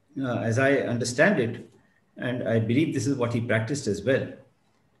 as I understand it, and I believe this is what he practiced as well,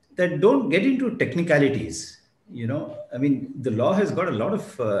 that don't get into technicalities. The law has got a lot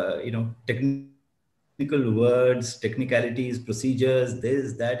of, technical words, technicalities, procedures,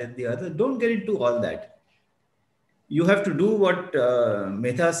 this, that, and the other. Don't get into all that. You have to do what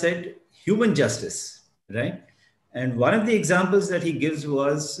Medha said, human justice, right? And one of the examples that he gives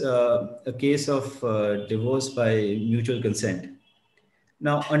was a case of divorce by mutual consent.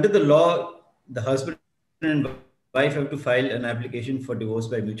 Now, under the law, the husband and wife have to file an application for divorce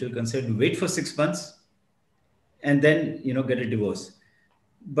by mutual consent, wait for 6 months, and then get a divorce.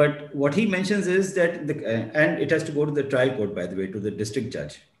 But what he mentions is that and it has to go to the trial court, by the way, to the district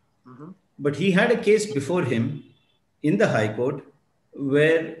judge. Mm-hmm. But he had a case before him in the High Court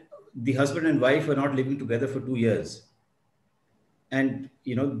where the husband and wife were not living together for 2 years. And,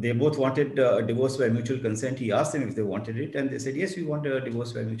 they both wanted a divorce by mutual consent. He asked them if they wanted it, and they said, yes, we want a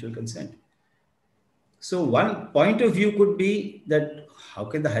divorce by mutual consent. So one point of view could be that how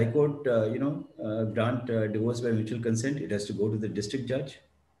can the High Court, grant divorce by mutual consent? It has to go to the district judge.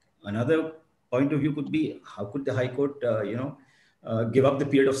 Another point of view could be, how could the High Court, give up the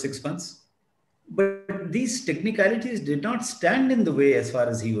period of 6 months? But these technicalities did not stand in the way as far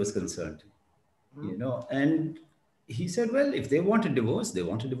as he was concerned, and he said, well, if they want a divorce, they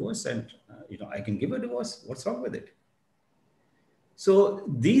want a divorce, and, I can give a divorce. What's wrong with it? So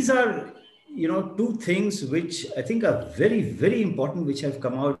these are, two things which I think are very, very important, which have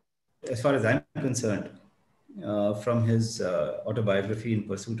come out, as far as I'm concerned, from his autobiography, In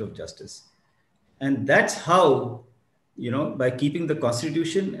Pursuit of Justice. And that's how, by keeping the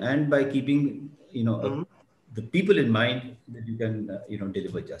Constitution and by keeping, the people in mind, that you can,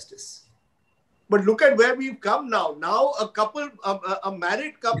 deliver justice. But look at where we've come now. Now a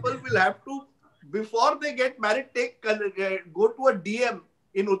married couple will have to, before they get married, go to a DM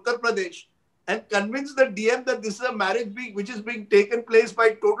in Uttar Pradesh and convince the DM that this is a marriage which is being taken place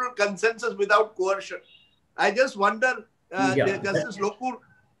by total consensus without coercion. I just wonder, Justice Lokur,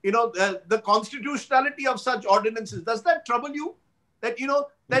 the constitutionality of such ordinances, does that trouble you? That,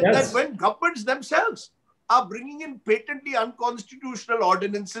 that when governments themselves are bringing in patently unconstitutional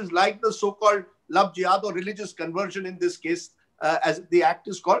ordinances like the so-called love jihad or religious conversion in this case, as the act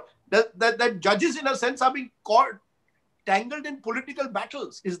is called, that judges in a sense are being tangled in political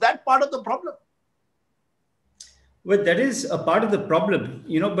battles. Is that part of the problem? Well, that is a part of the problem,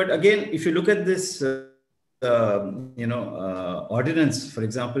 but again, if you look at this, ordinance, for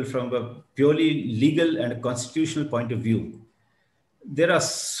example, from a purely legal and a constitutional point of view, there are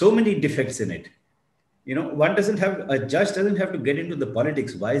so many defects in it. A judge doesn't have to get into the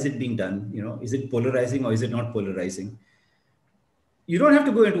politics. Why is it being done? Is it polarizing or is it not polarizing? You don't have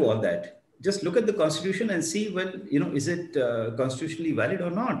to go into all that. Just look at the Constitution and see, is it constitutionally valid or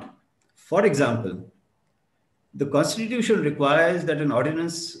not? For example, the Constitution requires that an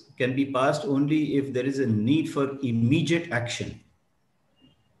ordinance can be passed only if there is a need for immediate action,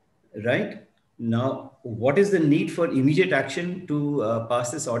 right? Now, what is the need for immediate action to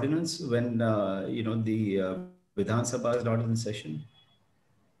pass this ordinance when the Vidhan Sabha is not in session?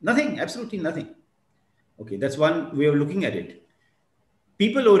 Nothing, absolutely nothing. Okay, that's one way of looking at it.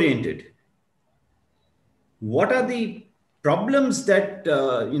 People oriented. What are the problems that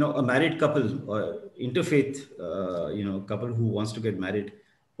a married couple or interfaith couple who wants to get married?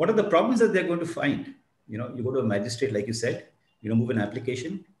 What are the problems that they're going to find? You go to a magistrate, like you said, move an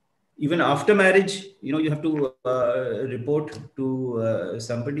application. Even after marriage, you have to report to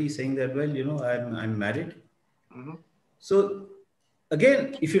somebody saying that, well, I'm married. Mm-hmm. So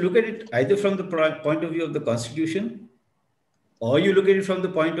again, if you look at it either from the point of view of the Constitution, or you look at it from the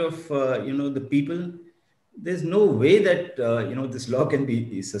point of the people, there's no way that this law can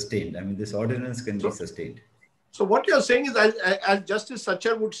be sustained. I mean, this ordinance can be sustained. So what you're saying is, as Justice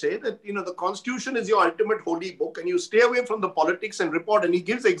Sachar would say, that the Constitution is your ultimate holy book, and you stay away from the politics and report. And he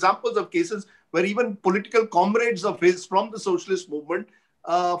gives examples of cases where even political comrades of his from the socialist movement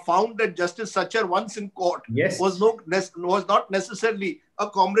found that Justice Sachar once in court was not necessarily a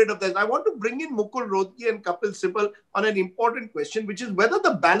comrade of theirs. I want to bring in Mukul, Rohtagi and Kapil, Sibal on an important question, which is whether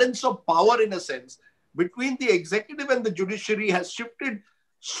the balance of power, in a sense, between the executive and the judiciary has shifted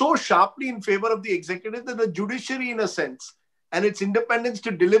so sharply in favor of the executive that the judiciary, in a sense, and its independence to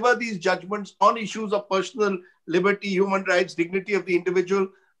deliver these judgments on issues of personal liberty, human rights, dignity of the individual,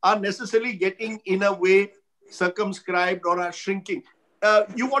 are necessarily getting, in a way, circumscribed or are shrinking.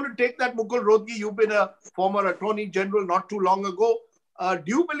 You want to take that, Mukul, Rohtagi? You've been a former Attorney General not too long ago. Do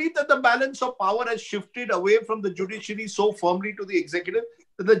you believe that the balance of power has shifted away from the judiciary so firmly to the executive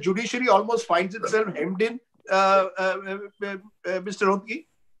that the judiciary almost finds itself hemmed in, Mr. Rohtagi?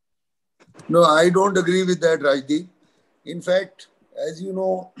 No, I don't agree with that, Rajdeep. In fact, as you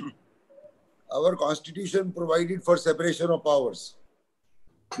know, our constitution provided for separation of powers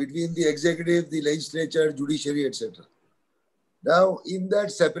between the executive, the legislature, judiciary, etc. Now, in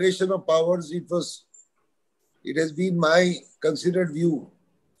that separation of powers, it has been my considered view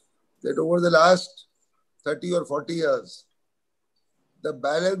that over the last 30 or 40 years, the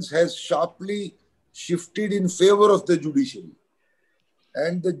balance has sharply shifted in favor of the judiciary.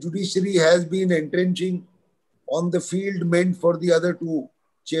 And the judiciary has been entrenching on the field meant for the other two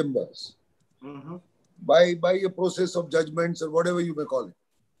chambers by a process of judgments or whatever you may call it.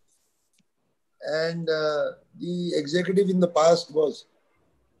 And the executive in the past was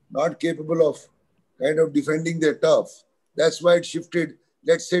not capable of kind of defending their turf. That's why it shifted,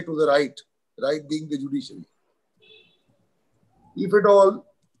 let's say, to the right being the judiciary. If at all,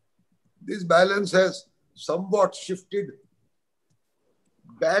 this balance has somewhat shifted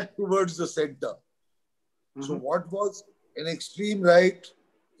back towards the center. So what was an extreme right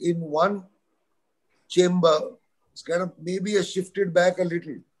in one chamber, it's kind of maybe has shifted back a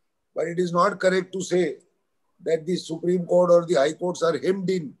little, but it is not correct to say that the Supreme Court or the High Courts are hemmed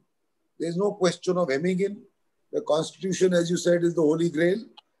in. There is no question of hemming in. The Constitution, as you said, is the Holy Grail,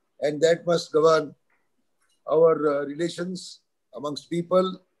 and that must govern our relations amongst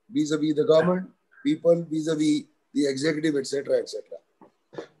people vis-a-vis the government, people vis-a-vis the executive, etc., etc.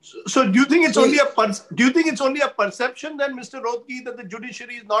 So do you think it's only a perception then, Mr. Rohtagi, that the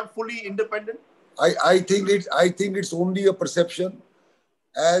judiciary is not fully independent? I think it's only a perception.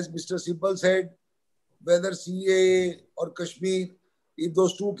 As Mr. Sibal said, whether CAA or Kashmir, if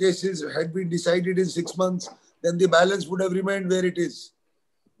those two cases had been decided in 6 months, then the balance would have remained where it is.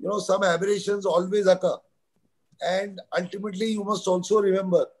 Some aberrations always occur. And ultimately, you must also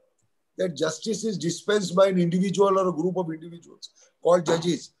remember that justice is dispensed by an individual or a group of individuals called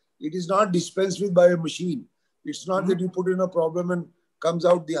judges. It is not dispensed with by a machine. It's not that you put in a problem and comes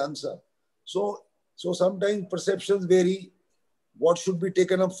out the answer. So sometimes perceptions vary. What should be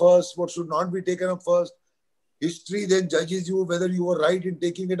taken up first, what should not be taken up first. History then judges you whether you were right in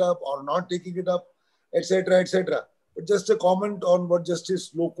taking it up or not taking it up, etc., etc. But just a comment on what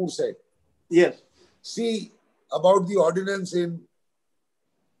Justice Lokur said. Yes. See, about the ordinance in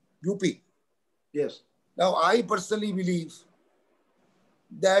UP. Yes. Now, I personally believe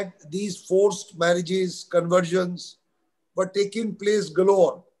that these forced marriages, conversions were taking place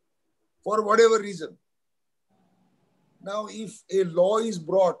galore for whatever reason. Now, if a law is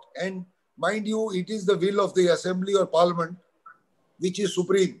brought, and mind you, it is the will of the assembly or parliament, which is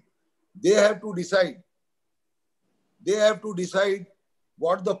supreme, they have to decide. They have to decide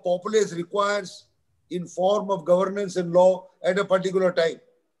what the populace requires in form of governance and law at a particular time.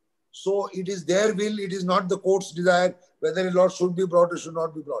 So it is their will, it is not the court's desire whether a law should be brought or should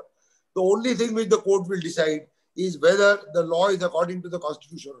not be brought. The only thing which the court will decide is whether the law is according to the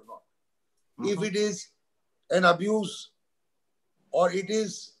Constitution or not. If it is an abuse or it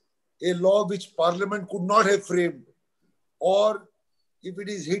is a law which Parliament could not have framed, or if it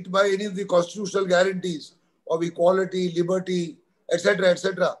is hit by any of the constitutional guarantees of equality, liberty, etc.,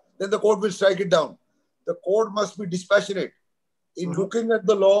 then the court will strike it down. The court must be dispassionate in looking at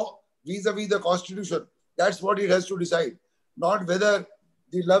the law vis-a-vis the constitution. That's what it has to decide. Not whether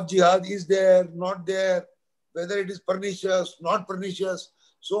the love jihad is there, not there, whether it is pernicious, not pernicious.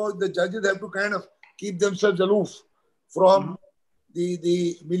 So the judges have to kind of keep themselves aloof from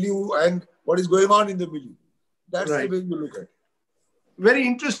the milieu and what is going on in the milieu. That's the way you look at it. Very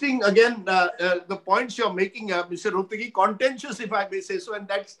interesting. Again, the points you're making, Mr. Rohtagi, contentious, if I may say so, and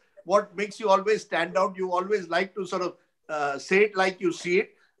that's what makes you always stand out. You always like to sort of say it like you see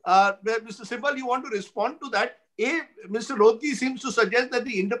it. Mr. Sibal, you want to respond to that? Mr. Rohtagi seems to suggest that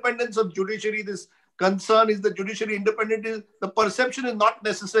the independence of judiciary, this concern is the judiciary independent, the perception is not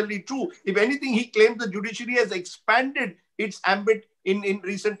necessarily true. If anything, he claims the judiciary has expanded its ambit in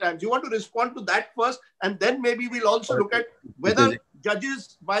recent times. You want to respond to that first, and then maybe we'll also look at whether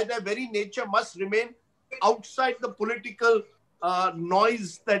judges, by their very nature, must remain outside the political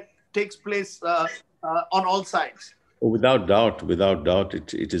noise that takes place on all sides. Oh, without doubt,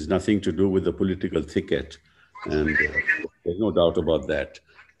 it is nothing to do with the political thicket, and there's no doubt about that.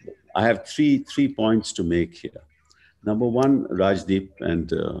 I have three points to make here. Number one, Rajdeep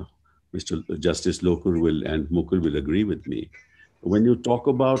and Mr. Justice Lokur and Mukul will agree with me. When you talk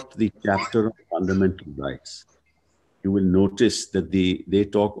about the chapter on fundamental rights, you will notice that they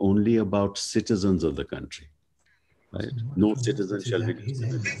talk only about citizens of the country. Right? No citizen shall be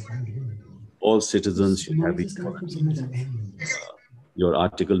discriminated. All citizens should have equality. Your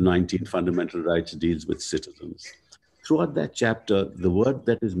Article 19 fundamental rights deals with citizens. Throughout that chapter, the word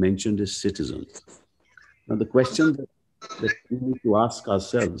that is mentioned is citizens. Now, the question that we need to ask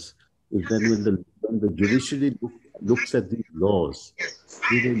ourselves is then when the judiciary looks at these laws,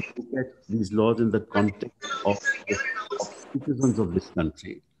 do they look at these laws in the context of citizens of this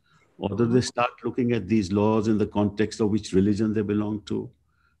country? Or do they start looking at these laws in the context of which religion they belong to,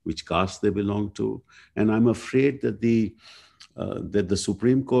 which caste they belong to? And I'm afraid that the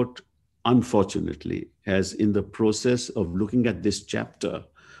Supreme Court, unfortunately, has, in the process of looking at this chapter,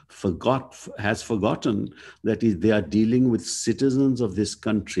 has forgotten that they are dealing with citizens of this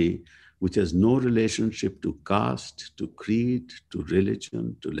country, which has no relationship to caste, to creed, to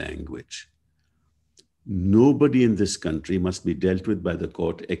religion, to language. Nobody in this country must be dealt with by the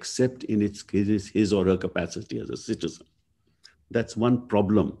court except in his or her capacity as a citizen. That's one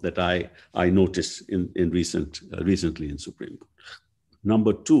problem that I noticed recently in Supreme Court.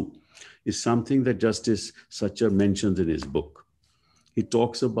 Number two is something that Justice Sachar mentions in his book. He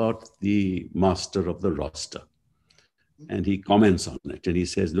talks about the master of the roster, and he comments on it. And he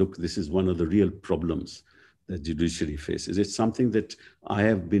says, look, this is one of the real problems that judiciary faces. It's something that I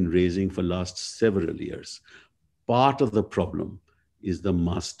have been raising for the last several years. Part of the problem is the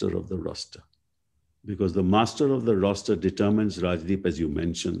master of the roster, because the master of the roster determines, Rajdeep, as you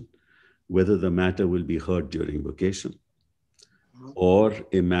mentioned, whether the matter will be heard during vacation or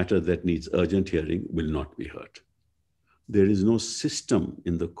a matter that needs urgent hearing will not be heard. There is no system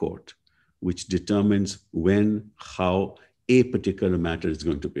in the court which determines when, how a particular matter is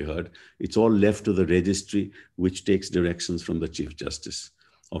going to be heard. It's all left to the registry, which takes directions from the Chief Justice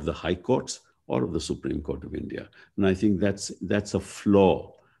of the High Courts or of the Supreme Court of India. And I think that's a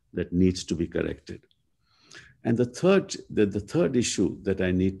flaw that needs to be corrected. And the third issue that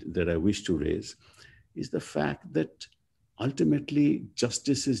I wish to raise is the fact that ultimately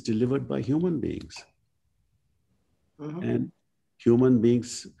justice is delivered by human beings. And human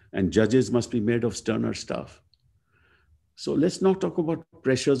beings and judges must be made of sterner stuff. So let's not talk about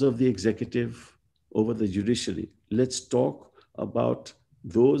pressures of the executive over the judiciary. Let's talk about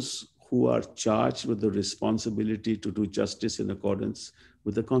those who are charged with the responsibility to do justice in accordance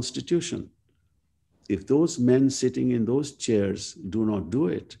with the Constitution. If those men sitting in those chairs do not do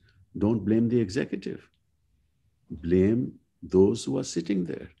it, don't blame the executive. Blame those who are sitting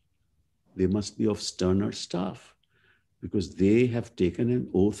there. They must be of sterner stuff because they have taken an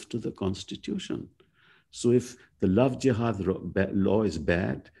oath to the Constitution. So if the love jihad law is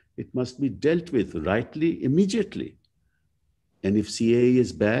bad, it must be dealt with rightly, immediately. And if CAA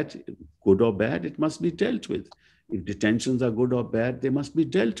is bad, good or bad, it must be dealt with. If detentions are good or bad, they must be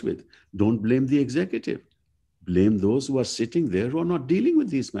dealt with. Don't blame the executive. Blame those who are sitting there who are not dealing with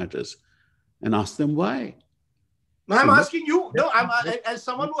these matters and ask them why. No, I'm asking you. No, as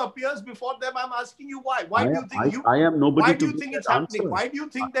someone who appears before them, I'm asking you why. Why do you think I am nobody why to do you think it's happening? Why do you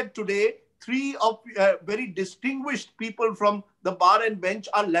think that today three of very distinguished people from the bar and bench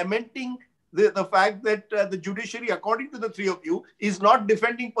are lamenting the fact that the judiciary, according to the three of you, is not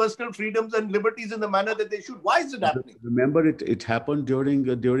defending personal freedoms and liberties in the manner that they should. Why is it happening? Remember, it happened during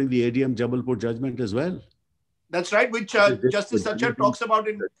the ADM Jabalpur judgment as well. That's right, which Justice Sachar talks about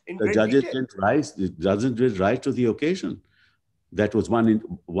in great judges detail. didn't rise to the occasion. That was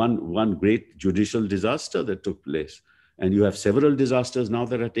one great judicial disaster that took place. And you have several disasters now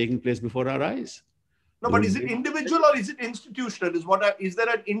that are taking place before our eyes. No, but is it individual or is it institutional? Is there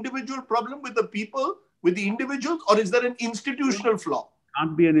an individual problem with the people, with the individuals, or is there an institutional flaw? It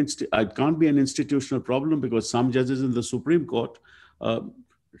can't be an institutional problem, because some judges in the Supreme Court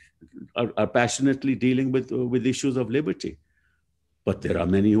are passionately dealing with issues of liberty. But there are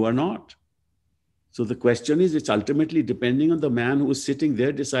many who are not. So the question is, it's ultimately depending on the man who is sitting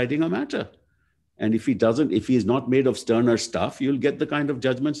there deciding a matter. And if he is not made of sterner stuff, you'll get the kind of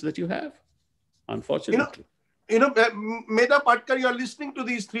judgments that you have, unfortunately. Medha, Patkar, you're listening to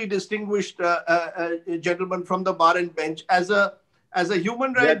these three distinguished gentlemen from the bar and bench. As a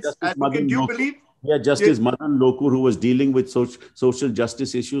human rights advocate, do you believe? Yeah, Justice Madan, Lokur, who was dealing with social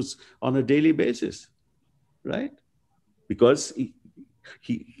justice issues on a daily basis, right? Because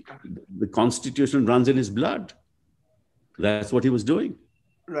the Constitution runs in his blood. That's what he was doing.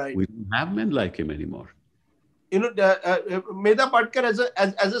 Right. We don't have men like him anymore. Medha, Patkar,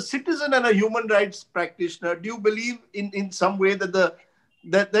 as a citizen and a human rights practitioner, do you believe in some way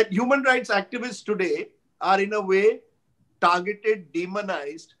that human rights activists today are in a way targeted,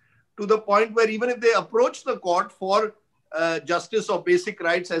 demonized, to the point where even if they approach the court for justice or basic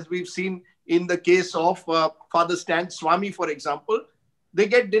rights, as we've seen in the case of Father Stan Swami, for example, they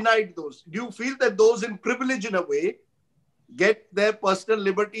get denied those? Do you feel that those in privilege, in a way, get their personal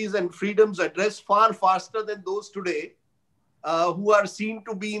liberties and freedoms addressed far faster than those today who are seen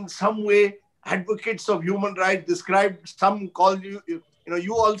to be in some way advocates of human rights? Described, some call you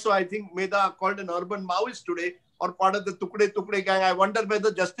also, I think, Medha, are called an urban Maoist today, or part of the Tukde gang. I wonder whether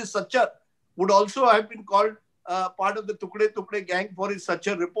Justice Sachar would also have been called part of the Tukde gang for his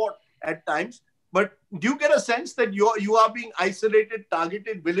Sachar report at times. But do you get a sense that you are being isolated,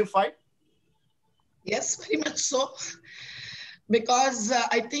 targeted, vilified? Yes, very much so. Because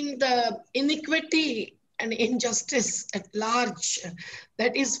I think the inequity and injustice at large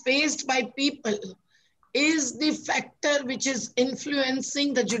that is faced by people is the factor which is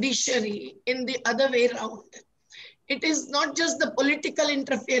influencing the judiciary in the other way around. It is not just the political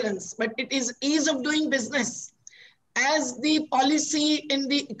interference, but it is ease of doing business as the policy in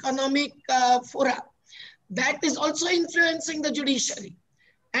the economic fora. That is also influencing the judiciary.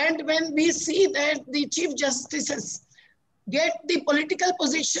 And when we see that the chief justices get the political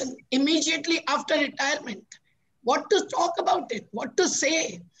position immediately after retirement, what to talk about it, what to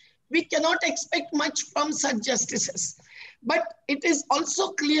say, we cannot expect much from such justices. But it is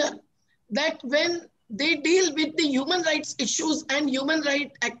also clear that when they deal with the human rights issues and human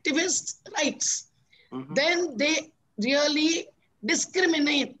rights activists' rights, then they really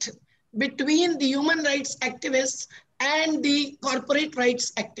discriminate between the human rights activists and the corporate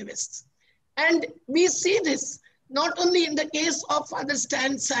rights activists. And we see this not only in the case of Father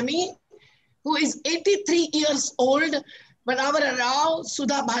Stan Swami, who is 83 years old, but our Rao,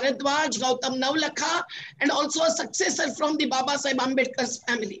 Sudha Bharadwaj, Gautam Navlakha, and also a successor from the Baba Sahib Ambedkar's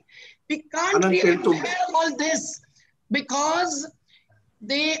family. We can't really compare all this because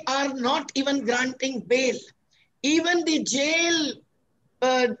they are not even granting bail. Even the jail,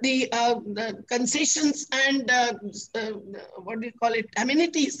 the concessions and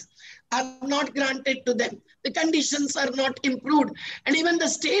amenities are not granted to them. The conditions are not improved. And even the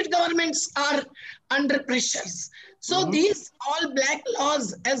state governments are under pressures. So these all black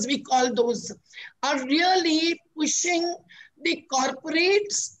laws, as we call those, are really pushing the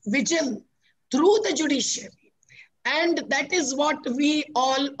corporate's vision through the judiciary. And that is what we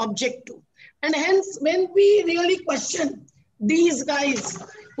all object to. And hence, when we really question these guys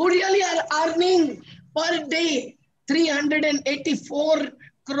who really are earning per day 384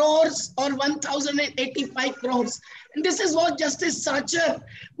 crores or 1,085 crores. And this is what Justice Sachar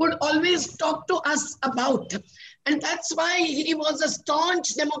would always talk to us about. And that's why he was a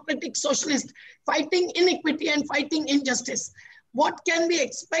staunch democratic socialist, fighting inequity and fighting injustice. What can we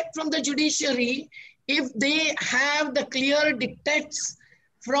expect from the judiciary if they have the clear dictates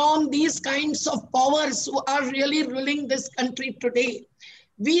from these kinds of powers who are really ruling this country today?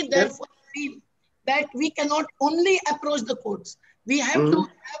 We therefore feel that we cannot only approach the courts. We have to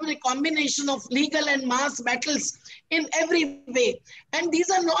have a combination of legal and mass battles in every way. And these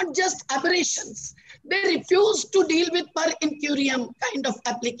are not just aberrations. They refuse to deal with per incuriam kind of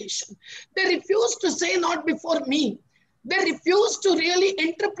application. They refuse to say not before me. They refuse to really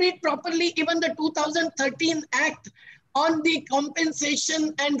interpret properly even the 2013 Act on the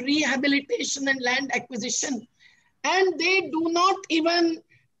compensation and rehabilitation and land acquisition. And they do not even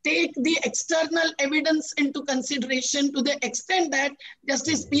take the external evidence into consideration to the extent that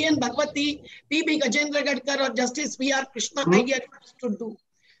Justice P.N. Bhagwati, P.B. Gajendra Gadkar, or Justice V.R. Krishna Iyer used to do.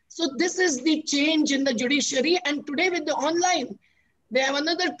 So this is the change in the judiciary. And today with the online, they have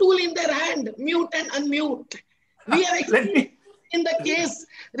another tool in their hand, mute and unmute. We have experienced in the case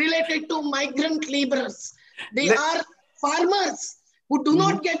related to migrant laborers. They are farmers who do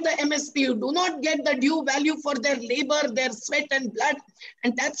not get the MSP, who do not get the due value for their labor, their sweat and blood.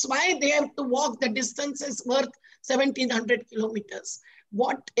 And that's why they have to walk the distances worth 1,700 kilometers.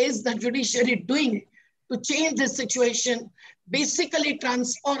 What is the judiciary doing to change this situation, basically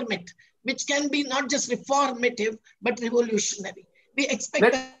transform it, which can be not just reformative, but revolutionary? We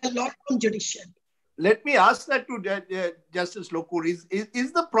expect a lot from judiciary. Let me ask that to Justice Lokur.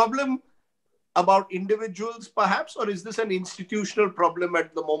 Is the problem about individuals perhaps, or is this an institutional problem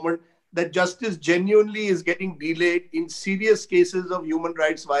at the moment that justice genuinely is getting delayed in serious cases of human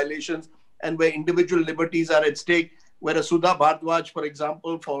rights violations and where individual liberties are at stake, where a Sudha Bhardwaj, for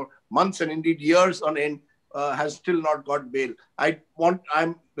example, for months and indeed years on end, has still not got bail?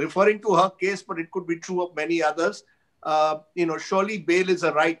 I'm referring to her case, but it could be true of many others. Surely bail is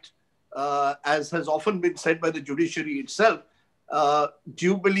a right, as has often been said by the judiciary itself. Do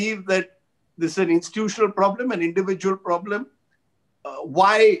you believe that this is an institutional problem, an individual problem?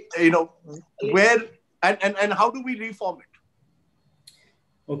 Why, where, and how do we reform it?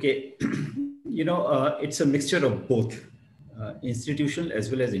 Okay, it's a mixture of both, institutional as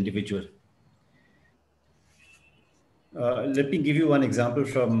well as individual. Let me give you one example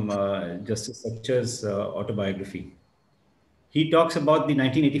from Justice Sachar's autobiography. He talks about the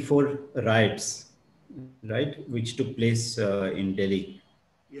 1984 riots, right, which took place in Delhi.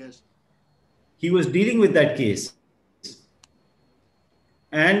 Yes. He was dealing with that case,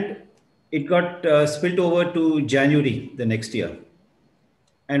 and it got spilled over to January the next year.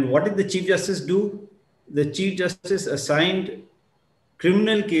 And what did the Chief Justice do? The Chief Justice assigned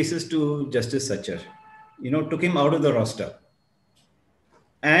criminal cases to Justice Sachar, took him out of the roster.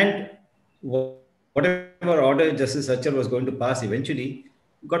 And whatever order Justice Sachar was going to pass eventually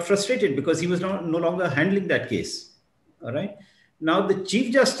got frustrated because he was no longer handling that case. All right. Now, the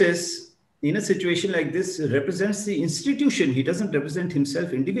Chief Justice in a situation like this represents the institution. He doesn't represent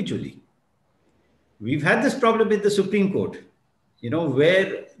himself individually. We've had this problem with the Supreme Court,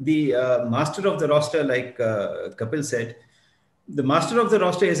 where the master of the roster, like Kapil said, the master of the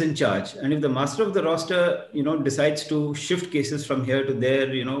roster is in charge. And if the master of the roster, decides to shift cases from here to there,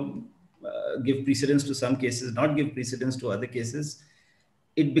 give precedence to some cases, not give precedence to other cases,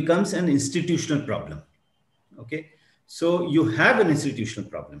 it becomes an institutional problem. Okay. So you have an institutional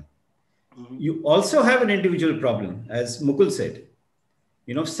problem. Mm-hmm. You also have an individual problem, as Mukul said.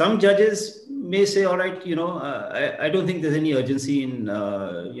 Some judges may say, all right, I don't think there's any urgency in,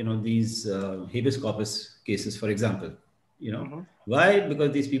 these habeas corpus cases, for example. Mm-hmm. Why?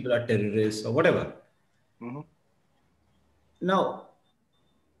 Because these people are terrorists or whatever. Mm-hmm. Now,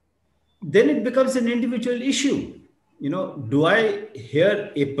 then it becomes an individual issue. Do I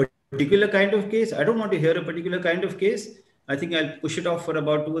hear a particular kind of case? I don't want to hear a particular kind of case. I think I'll push it off for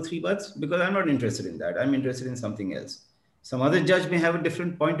about 2 or 3 months because I'm not interested in that. I'm interested in something else. Some other judge may have a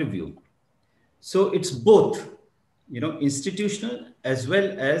different point of view. So it's both, institutional as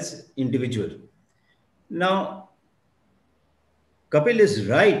well as individual. Now, Kapil is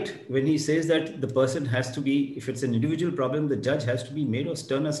right when he says that the person has to be, if it's an individual problem, the judge has to be made of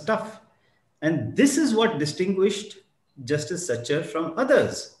sterner stuff. And this is what distinguished Justice Sachar from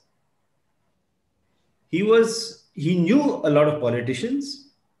others. He knew a lot of politicians,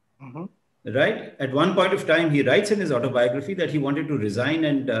 mm-hmm. right? At one point of time, he writes in his autobiography that he wanted to resign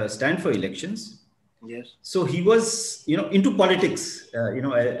and stand for elections. Yes. So he was, into politics,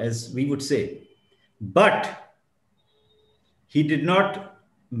 as we would say. But he did not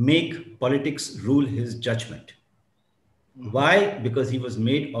make politics rule his judgment. Mm-hmm. Why? Because he was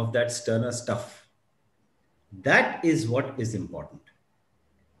made of that sterner stuff. That is what is important.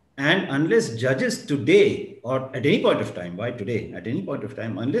 And unless judges today, or at any point of time, why today? At any point of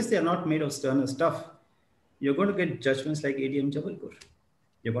time, unless they are not made of sterner stuff, you're going to get judgments like ADM Jabalpur.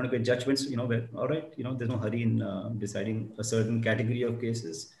 You're going to get judgments, where, all right, there's no hurry in deciding a certain category of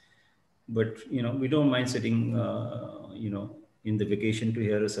cases. But, we don't mind sitting, in the vacation to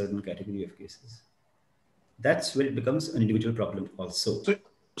hear a certain category of cases. That's where it becomes an individual problem also.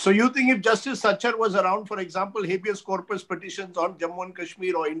 So you think if Justice Sachar was around, for example, habeas corpus petitions on Jammu and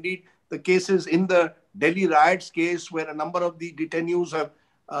Kashmir, or indeed the cases in the Delhi riots case where a number of the detainees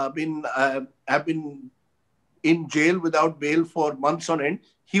have been in jail without bail for months on end,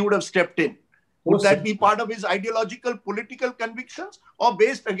 he would have stepped in. Would that be part of his ideological political convictions or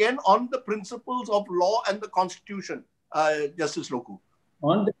based again on the principles of law and the constitution, Justice Lokur?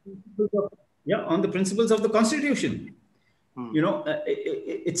 On the principles of the constitution.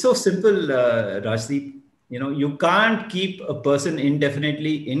 It's so simple, Rajdeep. You can't keep a person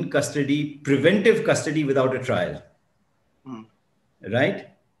indefinitely in custody, preventive custody without a trial. Right?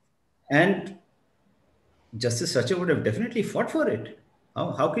 And Justice Sachar would have definitely fought for it.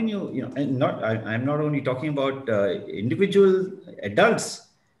 How can and I'm not only talking about individual adults.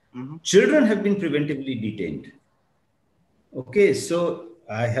 Children have been preventively detained. Okay, so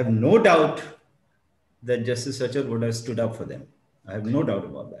I have no doubt that Justice Sachar would have stood up for them. I have no doubt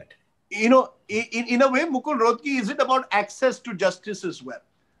about that. In a way, Mukul, Rohtagi, is it about access to justice as well?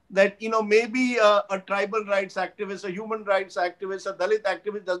 That, maybe a tribal rights activist, a human rights activist, a Dalit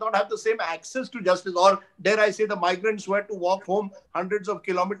activist does not have the same access to justice, or dare I say the migrants who had to walk home hundreds of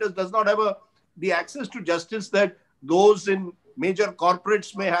kilometers does not have the access to justice that those in major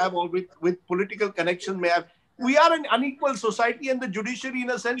corporates may have or with political connections may have. We are an unequal society, and the judiciary, in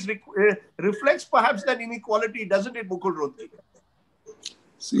a sense, reflects perhaps that inequality, doesn't it, Mukul, Rohtagi?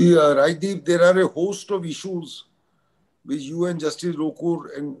 See, Rajdeep, there are a host of issues which you and Justice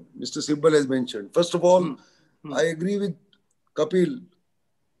Lokur and Mr. Sibal has mentioned. First of all, I agree with Kapil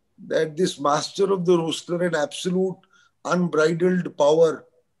that this master of the roster had absolute unbridled power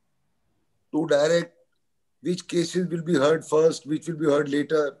to direct which cases will be heard first, which will be heard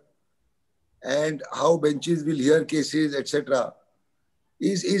later, and how benches will hear cases, etc.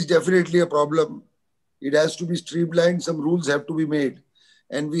 is definitely a problem. It has to be streamlined. Some rules have to be made.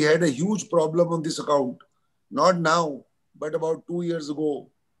 And we had a huge problem on this account. Not now, but about 2 years ago,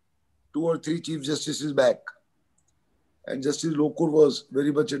 2 or 3 Chief Justices back. And Justice Lokur was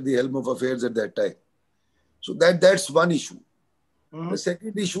very much at the helm of affairs at that time. So that's one issue. The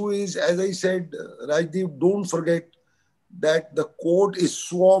second issue is, as I said, Rajdeep, don't forget that the court is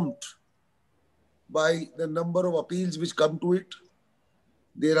swamped by the number of appeals which come to it.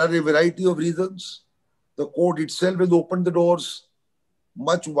 There are a variety of reasons. The court itself has opened the doors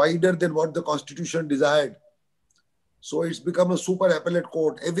much wider than what the Constitution desired. So it's become a super appellate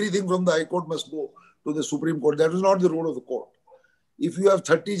court. Everything from the High Court must go to the Supreme Court. That is not the role of the court. If you have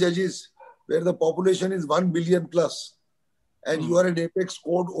 30 judges where the population is 1 billion plus, and you are an apex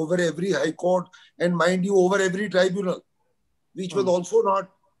court over every High Court, and mind you, over every tribunal, which was also not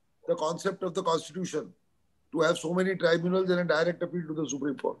the concept of the Constitution, to have so many tribunals and a direct appeal to the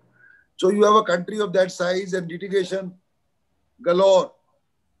Supreme Court. So you have a country of that size and litigation galore,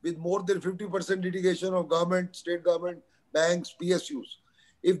 with more than 50% litigation of government, state government, banks, PSUs.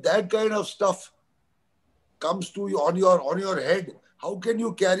 If that kind of stuff comes to you on your head, how can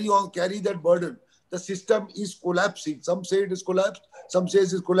you carry that burden? The system is collapsing. Some say it is collapsed, some say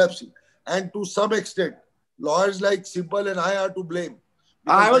it is collapsing. And to some extent, lawyers like Sibal and I are to blame.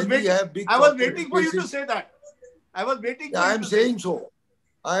 I was waiting for you to say that. I was waiting for you to say that.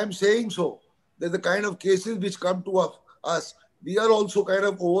 I am saying so. That the kind of cases which come to us, we are also kind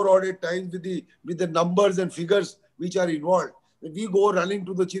of overawed at times with the numbers and figures which are involved. We go running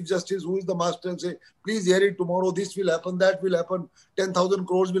to the Chief Justice, who is the master, and say, please hear it tomorrow, this will happen, that will happen, 10,000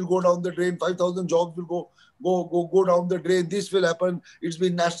 crores will go down the drain, 5,000 jobs will go down the drain, this will happen, it's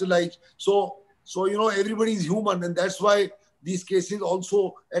been nationalized. So everybody is human, and that's why these cases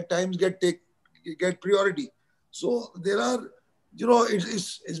also at times get priority. So there are,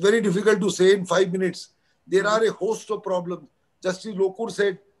 it's very difficult to say in 5 minutes. There are a host of problems. Justice Lokur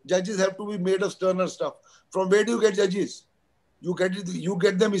said judges have to be made of sterner stuff. From where do you get judges? You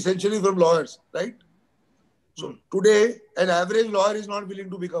get them essentially from lawyers, right? So today, an average lawyer is not willing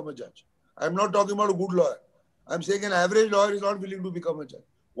to become a judge. I'm not talking about a good lawyer. I'm saying an average lawyer is not willing to become a judge.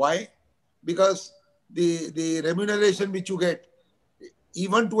 Why? Because the remuneration which you get,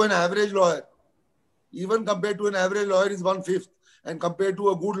 even to an average lawyer, even compared to an average lawyer is 1/5, and compared to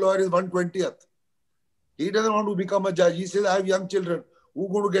a good lawyer is 1/20th. He doesn't want to become a judge. He says, I have young children. Who are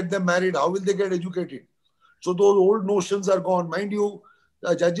going to get them married? How will they get educated? So those old notions are gone. Mind you,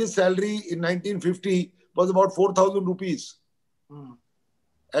 a judge's salary in 1950 was about 4,000 rupees.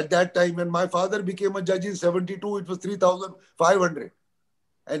 At that time, when my father became a judge in 72, it was 3,500.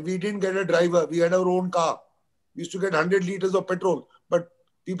 And we didn't get a driver. We had our own car. We used to get 100 liters of petrol, but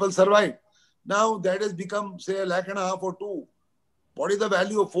people survived. Now that has become, say, 1.5 lakh or 2. What is the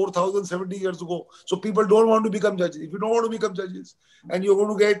value of 4,000 70 years ago? So people don't want to become judges. If you don't want to become judges, and you're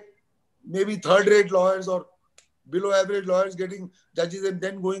going to get maybe third-rate lawyers or below average lawyers getting judges and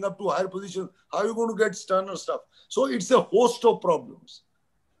then going up to higher positions. How are you going to get sterner stuff? So it's a host of problems.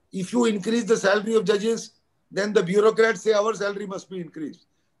 If you increase the salary of judges, then the bureaucrats say our salary must be increased.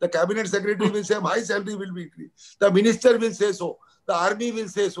 The cabinet secretary will say my salary will be increased. The minister will say so. The army will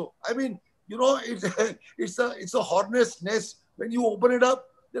say so. I mean, you know, it's a hornet's nest. When you open it up,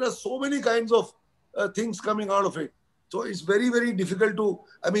 there are so many kinds of things coming out of it. So it's very, very difficult to,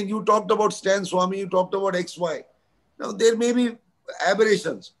 I mean, you talked about Stan Swami, you talked about XY. Now, there may be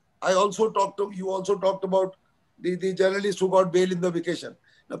aberrations. You also talked about the journalist who got bail in the vacation.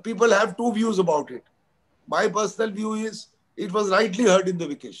 Now, people have two views about it. My personal view is it was rightly heard in the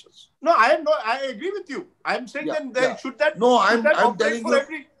vacations. No, I agree with you. I'm saying should that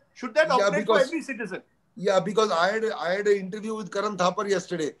operate for every citizen? Yeah, because I had an interview with Karan Thapar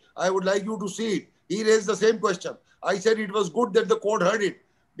yesterday. I would like you to see it. He raised the same question. I said it was good that the court heard it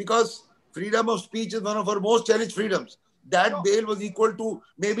because freedom of speech is one of our most cherished freedoms. That bail was equal to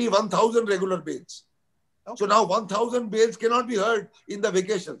maybe 1,000 regular bails. Okay. So now 1,000 bails cannot be heard in the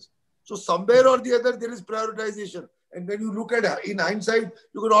vacations. So somewhere or the other, there is prioritization. And when you look at in hindsight,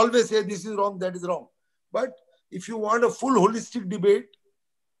 you can always say this is wrong, that is wrong. But if you want a full holistic debate,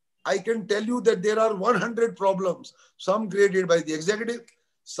 I can tell you that there are 100 problems, some created by the executive,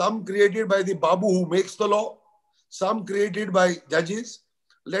 some created by the Babu who makes the law, some created by judges.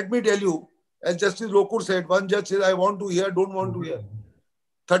 Let me tell you, as Justice Lokur said, one judge said, I want to hear, don't want to hear.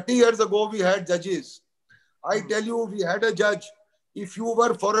 30 years ago, we had judges. I tell you, we had a judge. If you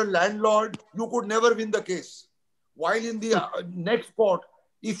were for a landlord, you could never win the case. While in the next spot,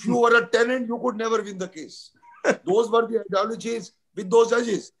 if you were a tenant, you could never win the case. Those were the ideologies with those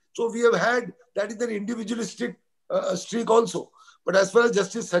judges. So we have had, that is an individualistic streak also. But as far as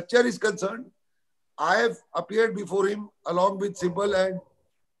Justice Sachar is concerned, I have appeared before him along with Sibal and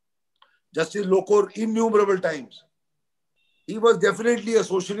Justice Lokur innumerable times. He was definitely a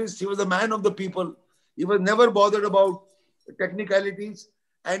socialist. He was a man of the people. He was never bothered about technicalities,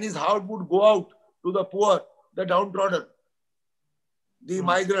 and his heart would go out to the poor, the downtrodden, the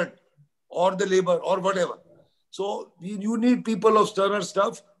migrant, or the labor, or whatever. So you need people of sterner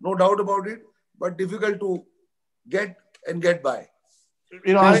stuff, no doubt about it, but difficult to get by.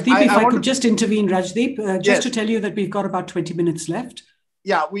 You know, Rajdeep, if I could just intervene, Rajdeep, just to tell you that we've got about 20 minutes left.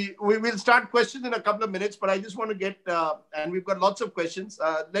 Yeah, we will start questions in a couple of minutes, but I just want to get, and we've got lots of questions.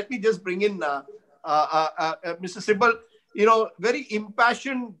 Let me just bring in Mr. Sibal, you know, very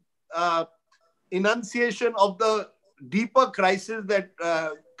impassioned enunciation of the deeper crisis that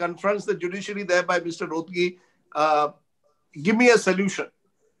confronts the judiciary there by Mr. Rohtagi. Give me a solution.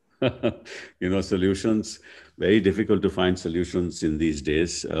 You know, solutions, very difficult to find solutions in these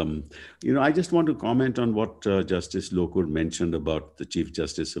days. You know, I just want to comment on what Justice Lokur mentioned about the Chief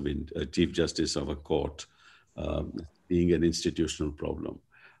Justice of a court being an institutional problem.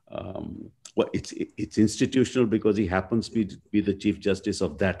 Well, it's institutional because he happens to be the Chief Justice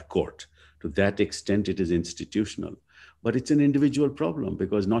of that court. To that extent, it is institutional. But it's an individual problem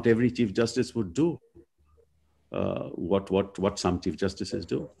because not every Chief Justice would do what some Chief Justices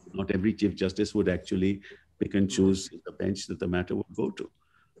do. Not every Chief Justice would actually pick and choose the bench that the matter would go to.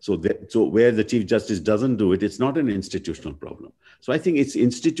 So where the Chief Justice doesn't do it, it's not an institutional problem. So I think it's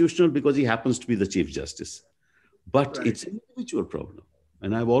institutional because he happens to be the Chief Justice. But it's an individual problem.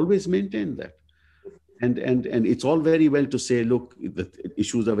 And I've always maintained that. And it's all very well to say, look, the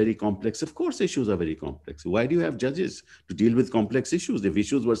issues are very complex. Of course, issues are very complex. Why do you have judges to deal with complex issues? If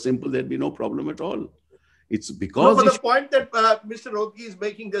issues were simple, there'd be no problem at all. It's because... No, but the point that Mr. Rohtagi is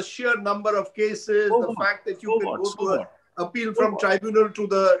making, the sheer number of cases, the fact that you can go to an appeal from tribunal to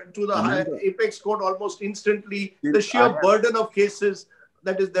the higher apex court almost instantly, the sheer burden of cases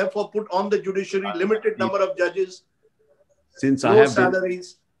that is therefore put on the judiciary, limited number of judges, low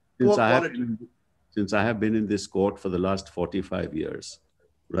salaries, poor quality. Since I have been in this court for the last 45 years,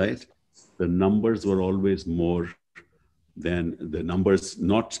 right? The numbers were always more than the numbers,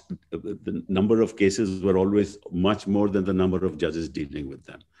 not the number of cases were always much more than the number of judges dealing with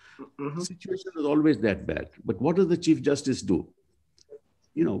them. The situation is always that bad. But what does the Chief Justice do?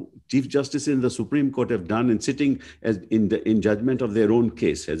 You know, Chief Justice in the Supreme Court have done in sitting in judgment of their own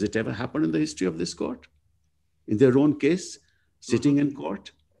case. Has it ever happened in the history of this court? In their own case, sitting in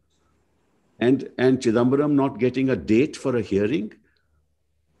court? And Chidambaram not getting a date for a hearing,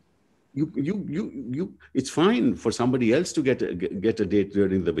 it's fine for somebody else to get a date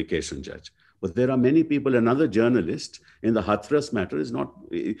during the vacation, Judge. But there are many people. Another journalist in the Hathras matter is not,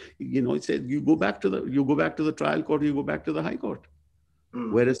 you know, it said you go back to the trial court, you go back to the High Court,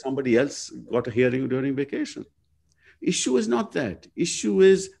 whereas somebody else got a hearing during vacation. Issue is not that. Issue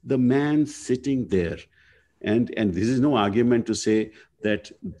is the man sitting there. And this is no argument to say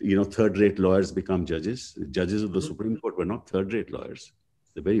that, third-rate lawyers become judges. Judges of the Supreme Court were not third-rate lawyers.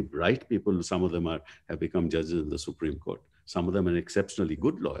 They're very bright people. Some of them have become judges in the Supreme Court. Some of them are exceptionally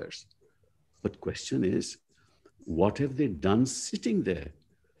good lawyers. But question is, what have they done sitting there?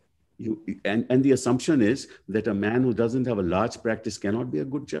 And the assumption is that a man who doesn't have a large practice cannot be a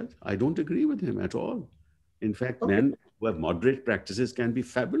good judge. I don't agree with him at all. In fact, men who have moderate practices can be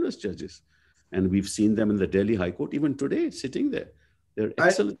fabulous judges. And we've seen them in the Delhi High Court, even today, sitting there. They're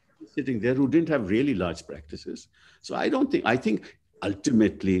excellent sitting there who didn't have really large practices. So I think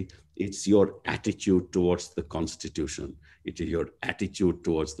ultimately it's your attitude towards the Constitution. It is your attitude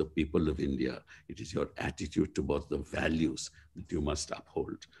towards the people of India. It is your attitude towards the values that you must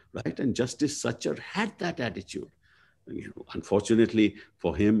uphold, right? And Justice Sachar had that attitude. Unfortunately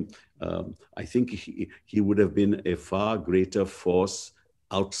for him, I think he would have been a far greater force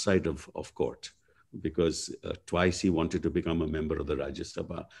outside of court, because twice he wanted to become a member of the Rajya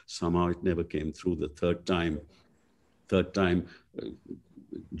Sabha. Somehow it never came through. The third time,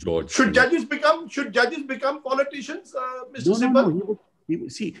 George. Should judges become politicians, Mr. Sibal? No.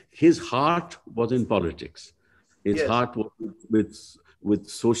 See, his heart was in politics. His heart was with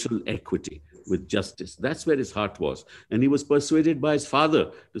social equity, with justice. That's where his heart was. And he was persuaded by his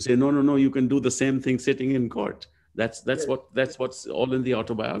father to say, no, you can do the same thing sitting in court. That's what's all in the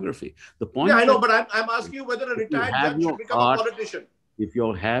autobiography. The point. Yeah, I know, but I'm asking you whether a retired judge should become a politician. If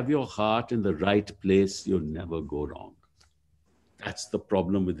you have your heart in the right place, you'll never go wrong. That's the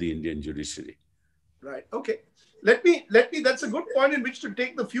problem with the Indian judiciary. Right. Okay. Let me. That's a good point in which to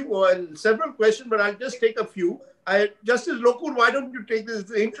take the several questions, but I'll just take a few. Justice Lokur, why don't you take this?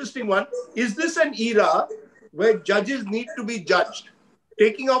 It's an interesting one. Is this an era where judges need to be judged?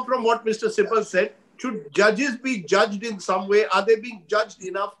 Taking off from what Mr. Sibal said, should judges be judged in some way? Are they being judged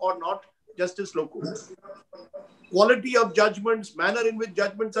enough or not, Justice Lokur? Quality of judgments, manner in which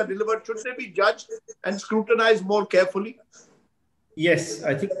judgments are delivered, should they be judged and scrutinized more carefully? Yes,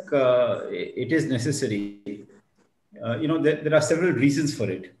 I think it is necessary. There are several reasons for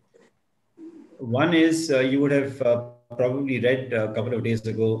it. One is you would have probably read a couple of days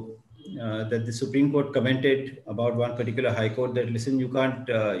ago that the Supreme Court commented about one particular High Court that, listen, you can't,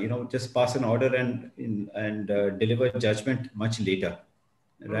 just pass an order and deliver judgment much later,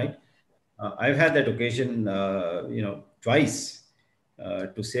 right? I've had that occasion, twice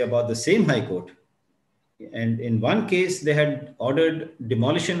to say about the same High Court. And in one case, they had ordered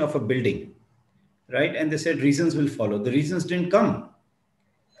demolition of a building, right? And they said reasons will follow. The reasons didn't come.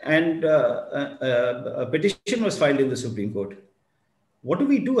 And a petition was filed in the Supreme Court. What do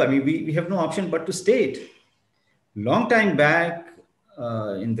we do? I mean, we have no option but to stay it. Long time back,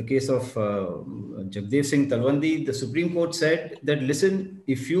 in the case of Jagdev Singh Talwandi, the Supreme Court said that, listen,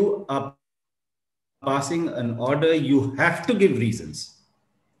 if you are passing an order, you have to give reasons.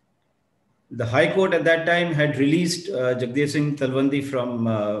 The High Court at that time had released Jagdev Singh Talwandi from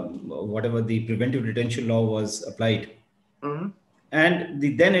whatever the preventive detention law was applied. Mm-hmm. And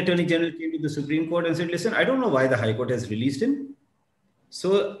the then Attorney General came to the Supreme Court and said, listen, I don't know why the High Court has released him.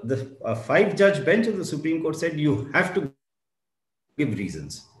 So the 5-judge bench of the Supreme Court said, you have to give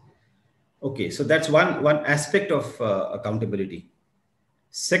reasons. Okay, so that's one aspect of accountability.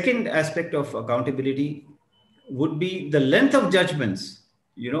 Second aspect of accountability would be the length of judgments.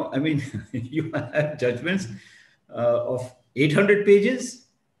 You have judgments of 800 pages,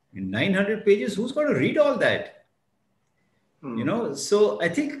 900 pages. Who's going to read all that? So I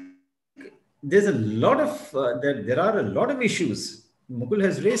think there's a lot of, there are a lot of issues. Mukul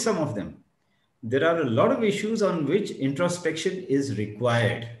has raised some of them. There are a lot of issues on which introspection is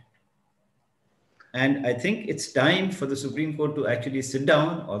required. And I think it's time for the Supreme Court to actually sit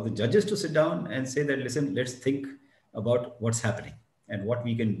down, or the judges to sit down and say that, listen, let's think about what's happening and what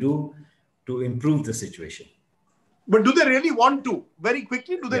we can do to improve the situation. But do they really want to? Very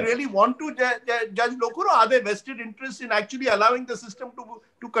quickly, do they really want to, Judge Lokur, or are they vested interests in actually allowing the system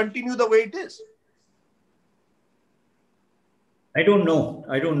to continue the way it is? I don't know.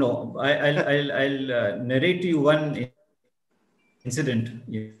 I'll narrate to you one incident.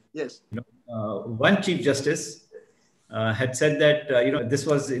 Yes. One Chief Justice had said that, this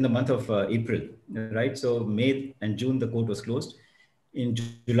was in the month of April, right? So May and June, the court was closed. In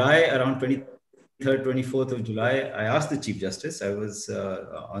July, around 23rd, 24th of July, I asked the Chief Justice, I was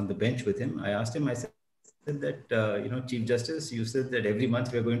on the bench with him. I asked him, I said that, Chief Justice, you said that every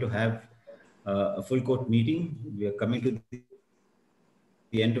month we're going to have a full court meeting. We are coming to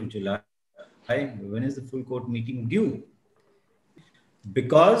the end of July. When is the full court meeting due?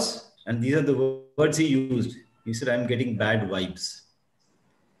 Because, and these are the words he used, he said, I'm getting bad vibes,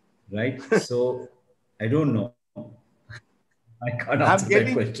 right? So, I don't know. I can't answer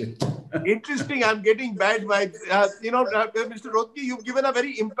that question. Interesting. I'm getting bad vibes. Mr. Rohtagi, you've given a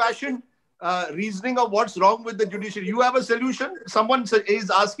very impassioned reasoning of what's wrong with the judiciary. You have a solution? Someone is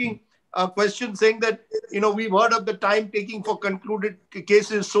asking a question saying that, we've heard of the time taking for concluded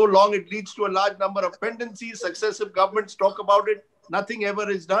cases so long, it leads to a large number of pendencies. Successive governments talk about it. Nothing ever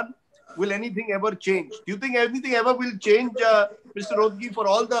is done. Will anything ever change? Do you think anything ever will change, Mr. Rohtagi, for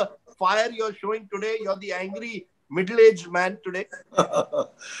all the fire you're showing today? You're the angry middle-aged man today.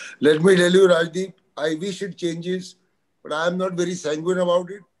 Let me tell you, Rajdeep, I wish it changes, but I am not very sanguine about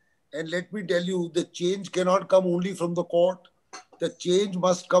it. And let me tell you, the change cannot come only from the court. The change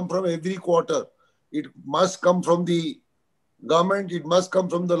must come from every quarter. It must come from the government. It must come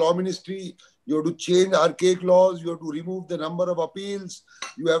from the law ministry. You have to change archaic laws. You have to remove the number of appeals.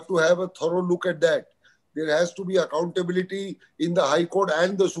 You have to have a thorough look at that. There has to be accountability in the High Court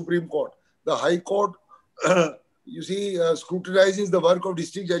and the Supreme Court. The High Court, you see, scrutinizes the work of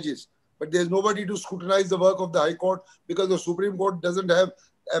district judges. But there's nobody to scrutinize the work of the High Court because the Supreme Court doesn't have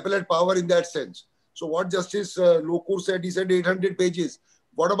appellate power in that sense. So what Justice Lokur said, he said 800 pages.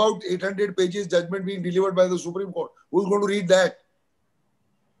 What about 800 pages judgment being delivered by the Supreme Court? Who's going to read that?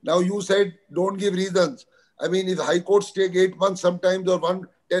 Now you said don't give reasons. I mean, if High Courts take 8 months sometimes or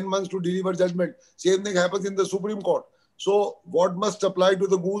 10 months to deliver judgment, same thing happens in the Supreme Court. So what must apply to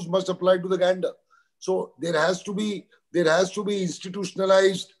the goose must apply to the gander. So there has to be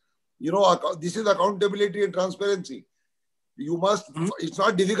institutionalized, this is accountability and transparency. You must, it's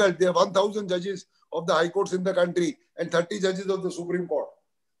not difficult. There are 1,000 judges of the High Courts in the country and 30 judges of the Supreme Court.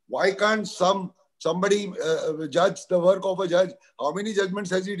 Why can't somebody judge the work of a judge? How many judgments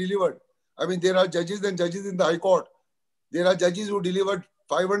has he delivered? I mean, there are judges and judges in the High Court. There are judges who delivered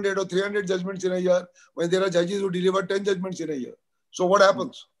 500 or 300 judgments in a year, when there are judges who deliver 10 judgments in a year. So what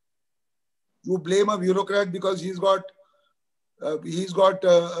happens? You blame a bureaucrat because he's got a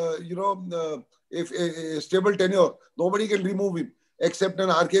stable tenure. Nobody can remove him except an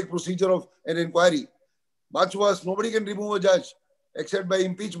archaic procedure of an inquiry. Much worse, nobody can remove a judge except by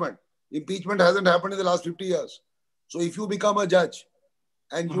impeachment. Impeachment hasn't happened in the last 50 years. So if you become a judge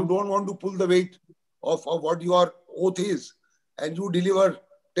and you don't want to pull the weight of what your oath is, and you deliver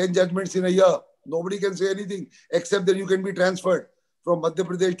 10 judgments in a year, nobody can say anything except that you can be transferred from Madhya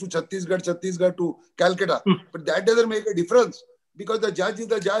Pradesh to Chhattisgarh to Calcutta. But that doesn't make a difference because the judge is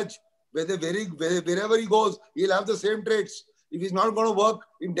the judge. Wherever he goes, he'll have the same traits. If he's not going to work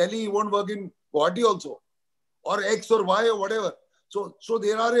in Delhi, he won't work in Guwahati also, or X or Y or whatever. So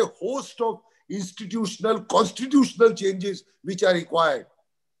there are a host of institutional, constitutional changes which are required.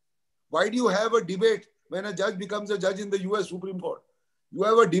 Why do you have a debate when a judge becomes a judge in the US Supreme Court? You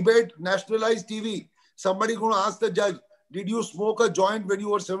have a debate, nationalized TV. Somebody going to ask the judge, did you smoke a joint when you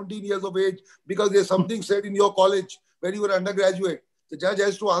were 17 years of age because there's something said in your college when you were undergraduate? The judge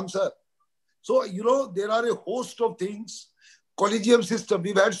has to answer. So, there are a host of things. Collegium system,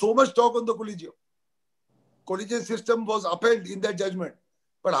 we've had so much talk on the collegium. Collegium system was upheld in that judgment.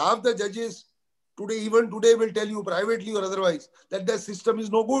 But half the judges even today will tell you privately or otherwise that the system is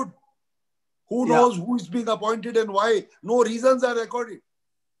no good. Who knows who is being appointed and why? No reasons are recorded.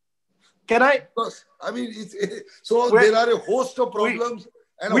 Can I? Because, I mean, there are a host of problems.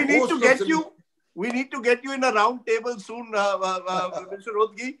 We need to get you in a round table soon, Mr.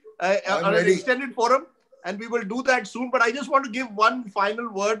 Rohtagi, on an extended forum. And we will do that soon. But I just want to give one final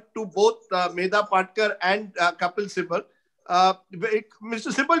word to both Medha Patkar and Kapil Sibal.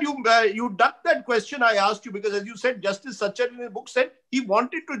 Mr. Sibal, you ducked that question I asked you because, as you said, Justice Sachar in his book said he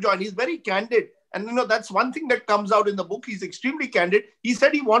wanted to join. He's very candid. And, that's one thing that comes out in the book. He's extremely candid. He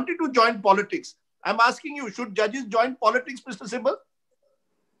said he wanted to join politics. I'm asking you, should judges join politics, Mr. Sibal?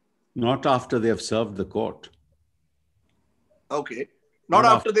 Not after they have served the court. Okay. Not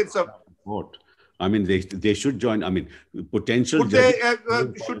after they've served the court. I mean, they should join. I mean, potential.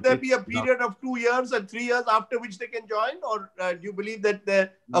 Should there be a period of 2 years and 3 years after which they can join, or do you believe that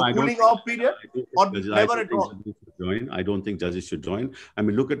a cooling off period, or never at all? I don't think judges should join. I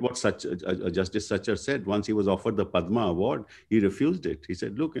mean, look at what Justice Sachar said. Once he was offered the Padma Award, he refused it. He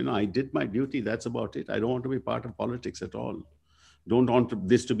said, "Look, I did my duty. That's about it. I don't want to be part of politics at all. Don't want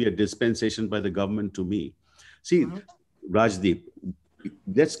this to be a dispensation by the government to me." See, Rajdeep,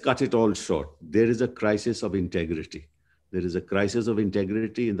 let's cut it all short. There is a crisis of integrity. There is a crisis of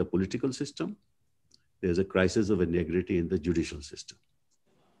integrity in the political system. There's a crisis of integrity in the judicial system.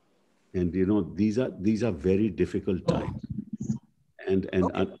 And, these are very difficult times. And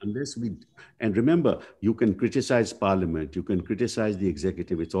unless and remember, you can criticize parliament, you can criticize the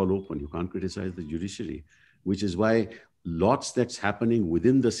executive, it's all open. You can't criticize the judiciary, which is why lots that's happening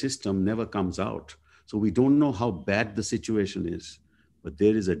within the system never comes out. So we don't know how bad the situation is, but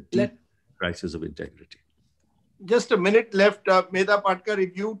there is a deep crisis of integrity. Just a minute left. Medha, Patkar,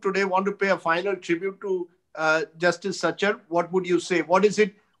 if you today want to pay a final tribute to Justice Sachar, what would you say? What is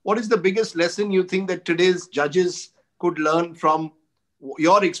it? What is the biggest lesson you think that today's judges could learn from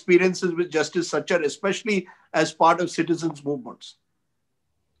your experiences with Justice Sachar, especially as part of citizens' movements?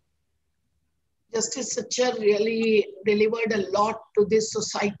 Justice Sachar really delivered a lot to this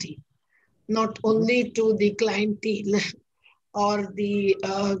society, not only to the clientele or the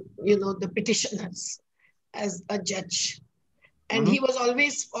the petitioners as a judge. And he was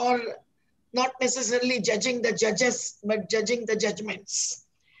always for not necessarily judging the judges, but judging the judgments.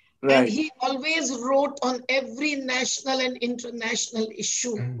 Right. And he always wrote on every national and international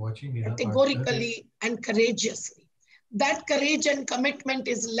issue categorically and courageously. That courage and commitment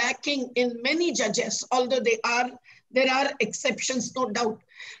is lacking in many judges, although there are exceptions, no doubt.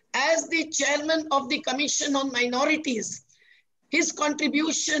 As the chairman of the Commission on Minorities, his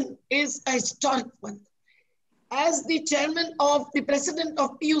contribution is a historic one. As the president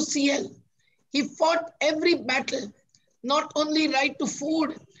of PUCL, he fought every battle, not only right to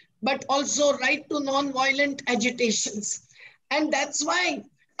food, but also right to non-violent agitations. And that's why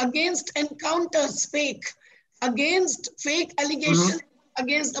against encounters against fake allegations,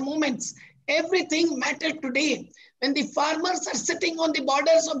 against the movements, everything mattered today. When the farmers are sitting on the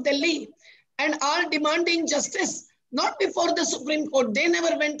borders of Delhi and are demanding justice, not before the Supreme Court, they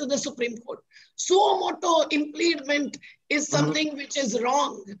never went to the Supreme Court. Suo motu impediment is something which is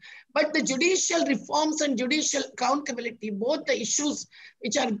wrong. But the judicial reforms and judicial accountability, both the issues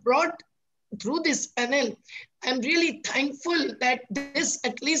which are brought through this panel, I'm really thankful that this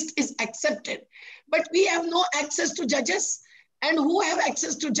at least is accepted. But we have no access to judges, and who have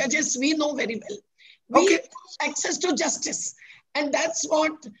access to judges, we know very well. We have access to justice. And that's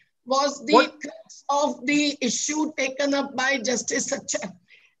what was the crux of the issue taken up by Justice Sachar.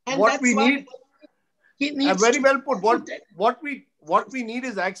 And what we need, very well put, what we need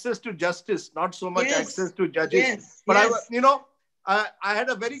is access to justice, not so much access to judges. But I had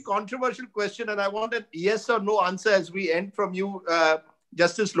a very controversial question, and I want a yes or no answer as we end from you,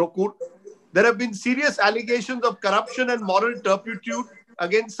 Justice Lokur. There have been serious allegations of corruption and moral turpitude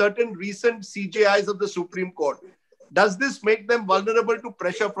against certain recent CJIs of the Supreme Court. Does this make them vulnerable to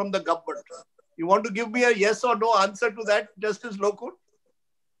pressure from the government? You want to give me a yes or no answer to that, Justice Lokur?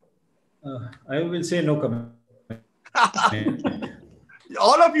 I will say no comment.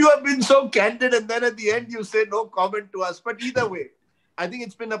 All of you have been so candid, and then at the end you say no comment to us. But either way, I think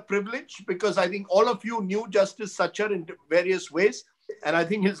it's been a privilege, because I think all of you knew Justice Sachar in various ways. And I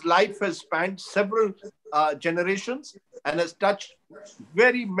think his life has spanned several generations and has touched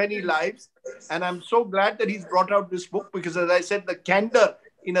very many lives. And I'm so glad that he's brought out this book, because, as I said, the candor,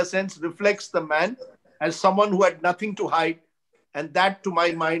 in a sense, reflects the man as someone who had nothing to hide. And that, to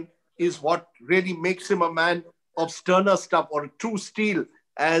my mind, is what really makes him a man of sterner stuff, or true steel,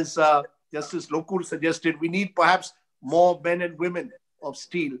 as Justice Lokur suggested. We need perhaps more men and women of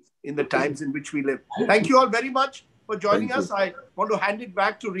steel in the times in which we live. Thank you all very much for joining us. I want to hand it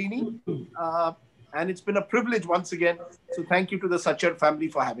back to Rini. And it's been a privilege once again. So thank you to the Sachar family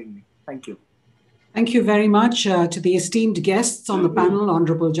for having me. Thank you. Thank you very much to the esteemed guests on the panel,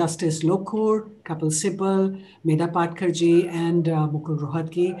 Honorable Justice Lokur, Kapil Sibal, Medha Patkarji, and Mukul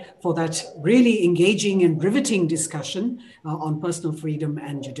Rohtagi, for that really engaging and riveting discussion on personal freedom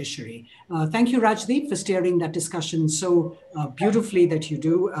and judiciary. Thank you, Rajdeep, for steering that discussion so beautifully that you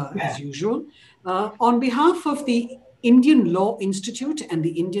do, as usual. On behalf of the Indian Law Institute and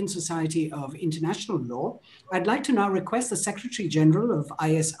the Indian Society of International Law, I'd like to now request the Secretary General of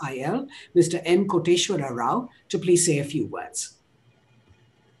ISIL, Mr. N. Koteshwara Rao, to please say a few words.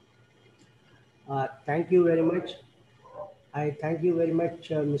 Thank you very much. I thank you very much,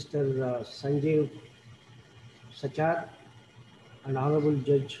 Mr. Sanjeev Sachar, an Honorable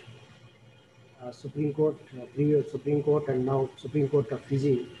Judge, Supreme Court, previous Supreme Court and now Supreme Court of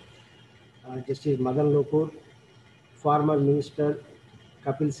Fiji, Justice Madan Lokur, former Minister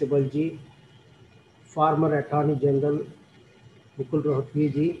Kapil Sibal ji, former Attorney General Mukul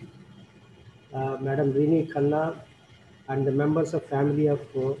Rohtagi ji, Madam Rini Khanna, and the members of family of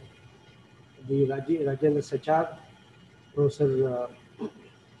the Rajindar Sachar, Professor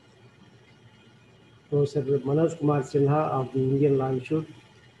Manoj Kumar Sinha of the Indian Law Institute.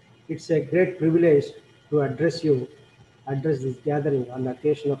 It's a great privilege to address this gathering on the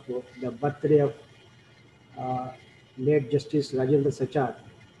occasion of the birthday of late Justice Rajindar Sachar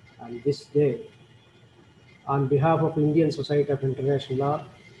on this day, on behalf of Indian Society of International Law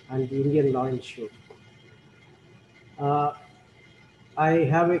and the Indian Law Institute. I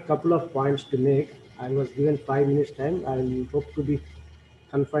have a couple of points to make. I was given 5 minutes time. I hope to be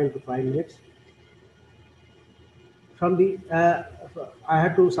confined to 5 minutes. From the, I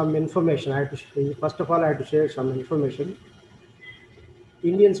had to some information. First of all, I had to share some information.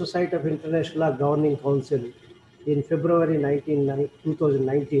 Indian Society of International Law Governing Council in February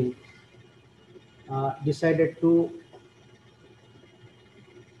 2019 decided to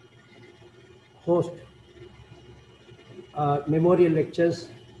host memorial lectures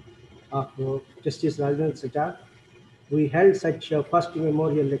of Justice Rajindar Sachar. We held such first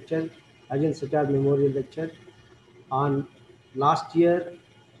memorial lecture, Rajindar Sachar Memorial Lecture, on last year,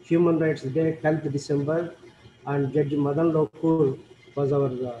 Human Rights Day, 10th December, and Judge Madan Lokur was our,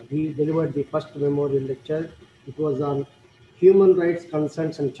 he delivered the first memorial lecture. It was on human rights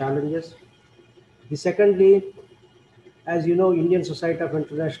concerns and challenges. The secondly, as you know, Indian Society of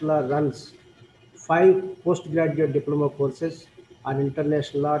International Law runs 5 postgraduate diploma courses on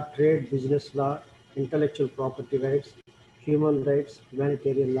international law, trade, business law, intellectual property rights, human rights,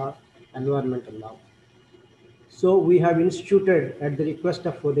 humanitarian law, environmental law. So we have instituted, at the request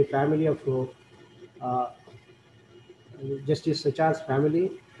of the family of uh, Justice Sachar's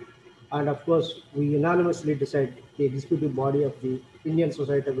family, and of course we unanimously decided, the executive body of the Indian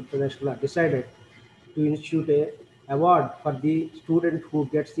Society of International Law decided to institute a award for the student who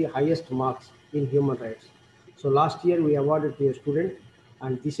gets the highest marks in human rights. So last year we awarded to a student,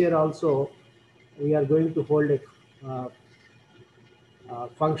 and this year also we are going to hold a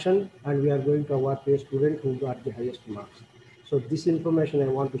function, and we are going to award to a student who got the highest marks. So this information I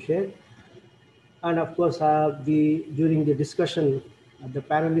want to share. And of course, during the discussion, the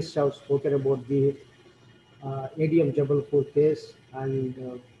panelists have spoken about the ADM Jabalpur case, and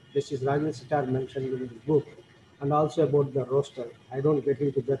Justice Rajindar Sachar mentioned in his book, and also about the roster. I don't get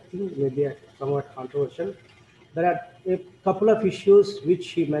into that thing, maybe somewhat controversial. There are a couple of issues which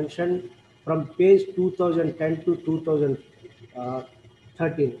he mentioned from page 2010 to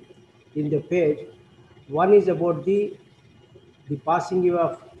 2013 in the page. One is about the passing away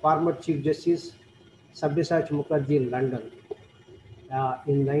of former Chief Justice Sardesai Mukherjee in London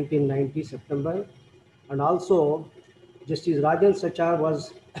in 1990 September, and also Justice Rajindar Sachar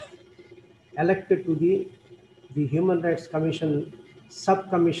was elected to the Human Rights Commission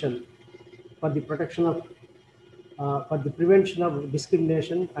subcommission for the protection of for the prevention of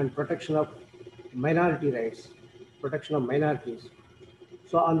discrimination and protection of minority rights, protection of minorities.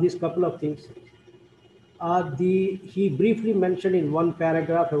 So on these couple of things, he briefly mentioned in one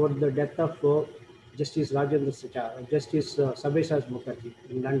paragraph about the death of Justice Rajindar Sachar, Justice Sardesai Mukherjee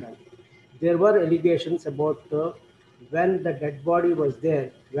in London. There were allegations about when the dead body was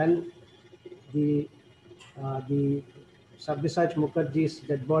there, when the Sardesai Mukherjee's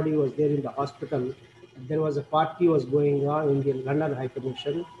dead body was there in the hospital. There was a party was going on in the London High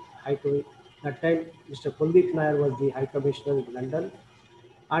Commission. That time, Mr. Kuldeep Nair was the High Commissioner in London,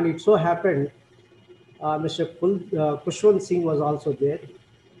 and it so happened Mr. Kushwant Singh was also there.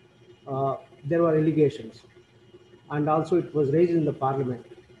 There were allegations, and also it was raised in the Parliament.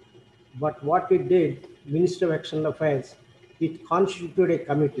 But what it did, Minister of External Affairs, it constituted a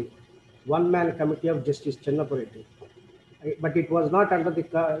committee, one-man committee of Justice Chennapareddy. But it was not under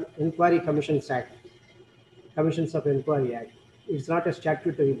the Inquiry Commissions Act, Commissions of Inquiry Act. It's not a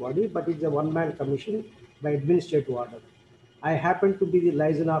statutory body, but it's a one-man commission by administrative order. I happened to be the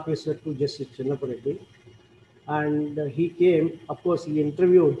liaison officer to Justice Chennapareddy, and he came. Of course, he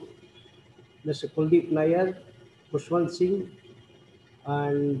interviewed Mr. Kuldeep Nair, Kushwant Singh,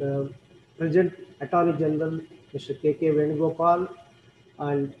 and present Attorney General Mr. K.K. Venugopal,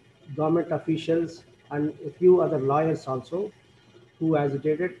 and government officials, and a few other lawyers also who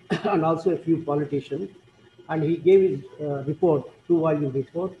agitated, and also a few politicians. And he gave his report, 2-volume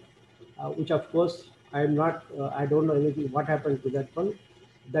report, which of course I am not, I don't know anything what happened to that one.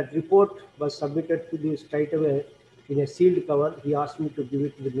 That report was submitted to me straight away in a sealed cover. He asked me to give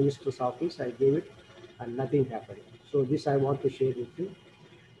it to the minister's office. I gave it, and nothing happened. So this I want to share with you.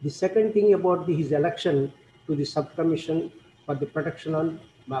 The second thing about his election to the subcommission for the protection of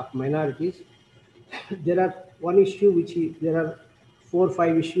minorities, there are one issue which there are 4 or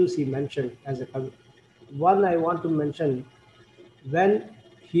 5 issues he mentioned as a committee. One I want to mention, when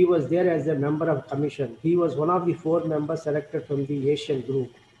he was there as a member of commission, he was one of the 4 members selected from the Asian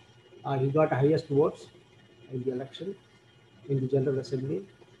group. He got highest votes in the election in the General Assembly.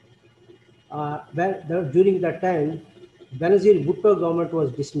 During that time, Benazir Bhutto government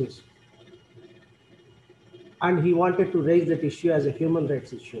was dismissed, and he wanted to raise that issue as a human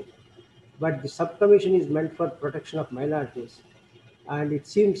rights issue. But the subcommission is meant for protection of minorities, and it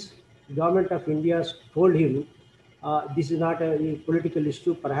seems the government of India told him this is not a political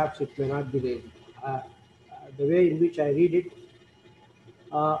issue, perhaps it may not be raised. the way in which I read it.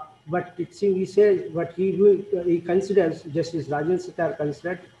 But it seems he says, but he considers, Justice Rajindar Sachar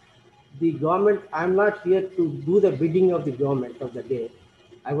considered, the government, I'm not here to do the bidding of the government of the day.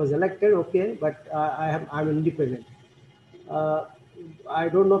 I was elected, okay, but I'm independent. I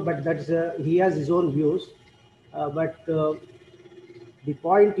don't know, but that's he has his own views. But the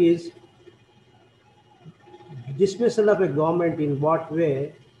point is, dismissal of a government in what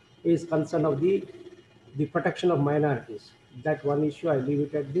way is concern of the protection of minorities. That one issue, I leave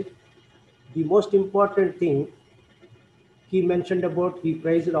it at this. The most important thing he mentioned about, he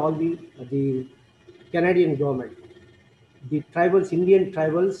praised all the Canadian government. The tribals, Indian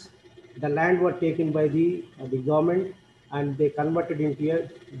tribals, the land were taken by the government and they converted into a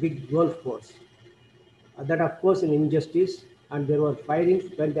big golf course. That of course an injustice, and there were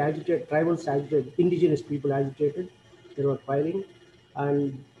firings when the agitated tribals agitated, indigenous people agitated, there were firing,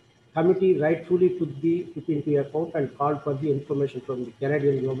 and committee rightfully took into account and called for the information from the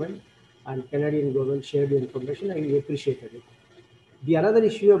Canadian government, and Canadian government shared the information, and we appreciated it. The another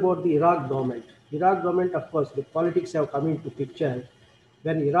issue about the Iraq government, of course, the politics have come into picture.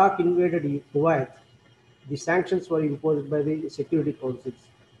 When Iraq invaded Kuwait, the sanctions were imposed by the Security Councils,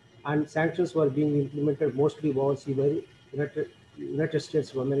 and sanctions were being implemented mostly overseas by the United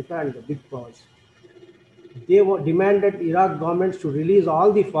States of America and the big powers. They demanded Iraq government to release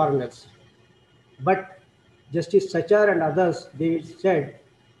all the foreigners. But Justice Sachar and others, they said,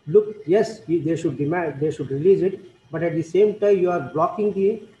 look, yes, they should release it, but at the same time, you are blocking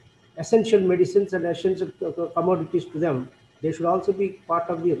the essential medicines and essential commodities to them. They should also be part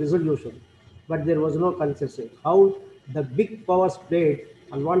of the resolution. But there was no consensus. How the big powers played,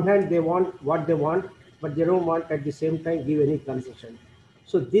 on one hand, they want what they want, but they don't want at the same time give any concession.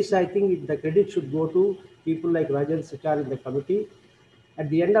 So this, I think, the credit should go to people like Rajendra Sachar in the committee. At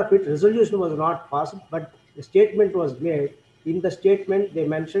the end of it, resolution was not passed, but the statement was made. In the statement, they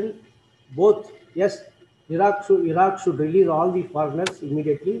mentioned both, yes, Iraq should release all the foreigners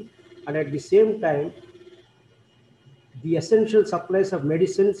immediately, and at the same time, the essential supplies of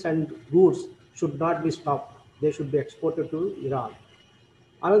medicines and goods should not be stopped. They should be exported to Iran.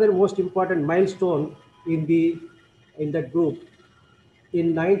 Another most important milestone in that group,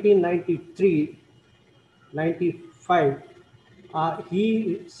 in 1993, 95,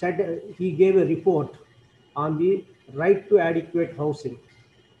 he said he gave a report on the right to adequate housing,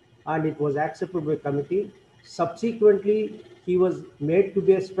 and it was accepted by committee. Subsequently, he was made to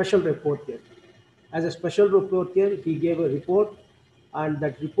be a special rapporteur. As a special rapporteur, he gave a report, and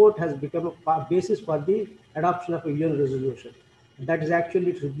that report has become a basis for the adoption of a UN resolution. That is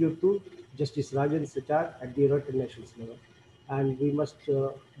actually tribute to Justice Rajendra Sachar at the United Nations level, and we must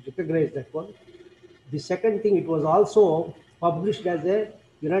recognize that one. The second thing, it was also published as a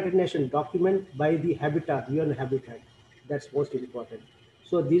United Nations document by the Habitat, UN Habitat. That's most important.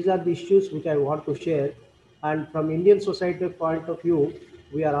 So these are the issues which I want to share. And from Indian society point of view,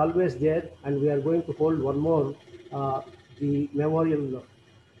 we are always there, and we are going to hold one more, the memorial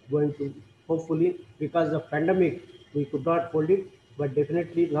going to, hopefully, because of pandemic, we could not hold it, but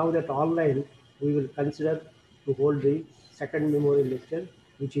definitely now that online, we will consider to hold the second memorial lecture,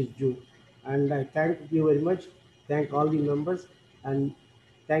 which is June. And I thank you very much. Thank all the members, and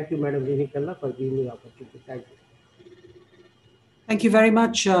thank you, Madam Rini Kalla, for giving me the opportunity. Thank you. Thank you very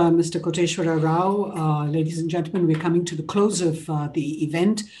much, Mr. Koteshwara Rao. Ladies and gentlemen, we're coming to the close of the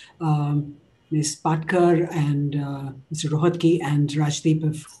event. Ms. Patkar and Mr. Rohtagi and Rajdeep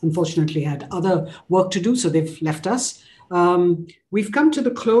have unfortunately had other work to do, so they've left us. We've come to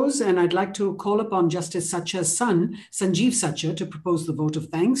the close, and I'd like to call upon Justice Sachar's son, Sanjeev Sachar, to propose the vote of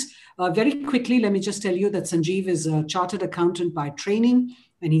thanks. Very quickly, let me just tell you that Sanjeev is a chartered accountant by training,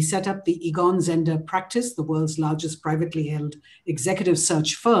 and he set up the Egon Zehnder practice, the world's largest privately held executive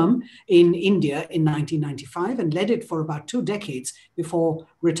search firm in India in 1995, and led it for about 2 decades before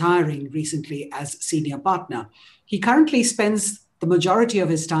retiring recently as senior partner. He currently spends the majority of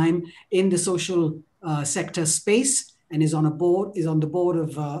his time in the social sector space and is on the board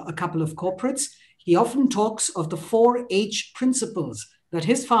of a couple of corporates. He often talks of the 4H principles that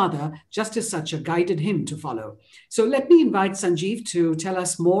his father, Justice Sachar, guided him to follow. So let me invite Sanjeev to tell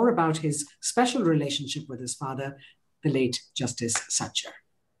us more about his special relationship with his father, the late Justice Sachar.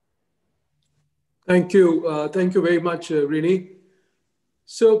 Thank you. Thank you very much, Rini.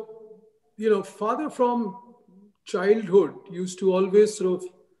 So, father from childhood used to always sort of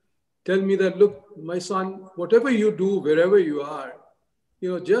tell me that, look, my son, whatever you do, wherever you are,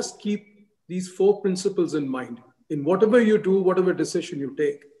 just keep these 4 principles in mind in whatever you do, whatever decision you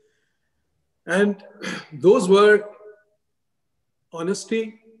take. And those were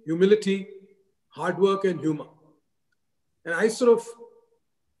honesty, humility, hard work and humor. And I sort of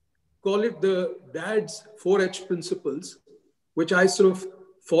call it the dad's 4H principles, which I sort of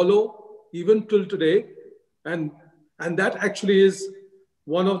follow even till today. And that actually is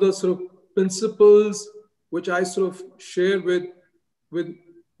one of the sort of principles which I sort of share with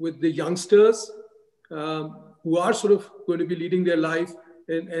the youngsters who are sort of going to be leading their life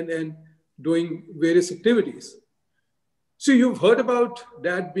and doing various activities. So you've heard about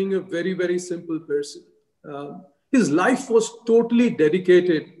Dad being a very, very simple person. His life was totally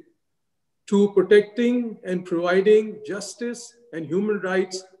dedicated to protecting and providing justice and human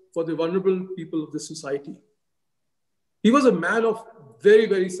rights for the vulnerable people of the society. He was a man of very,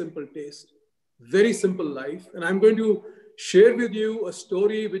 very simple taste, very simple life. And I'm going to share with you a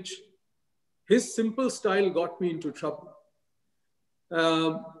story which his simple style got me into trouble.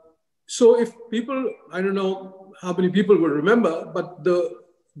 So if people, I don't know how many people will remember, but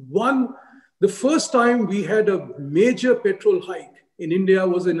the first time we had a major petrol hike in India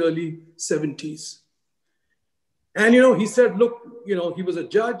was in early 70s. And, he said, look, he was a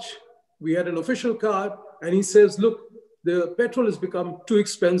judge. We had an official car. And he says, look, the petrol has become too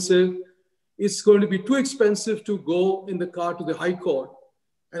expensive. It's going to be too expensive to go in the car to the High Court.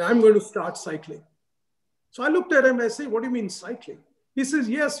 And I'm going to start cycling. So I looked at him and I said, what do you mean cycling? He says,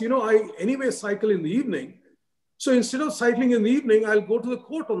 yes, I anyway cycle in the evening. So instead of cycling in the evening, I'll go to the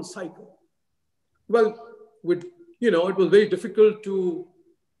court on cycle. Well, it was very difficult to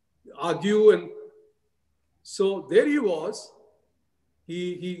argue. And so there he was.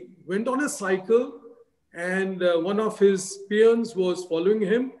 He went on a cycle and one of his peons was following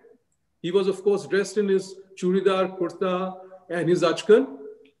him. He was, of course, dressed in his churidar, kurta and his achkan,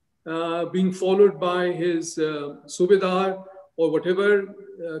 being followed by his subedar or whatever,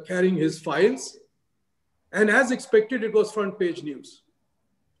 carrying his files. And as expected, it was front page news.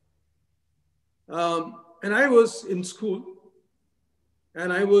 And I was in school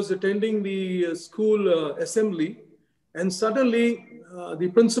and I was attending the school assembly. And suddenly the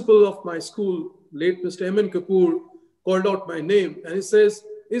principal of my school, late Mr. M.N. Kapoor, called out my name and he says,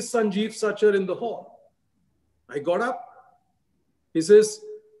 is Sanjeev Sachar in the hall? I got up. He says,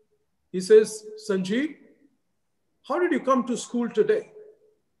 Sanjeev, how did you come to school today?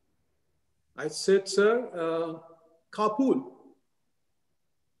 I said, sir, carpool.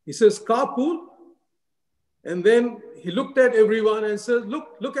 He says, carpool? And then he looked at everyone and said,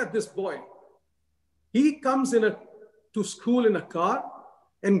 look at this boy. He comes to school in a car,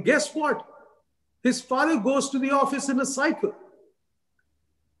 and guess what? His father goes to the office in a cycle.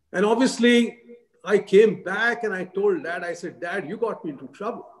 And obviously, I came back and I told Dad, I said, Dad, you got me into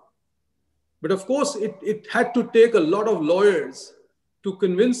trouble. But of course, it had to take a lot of lawyers to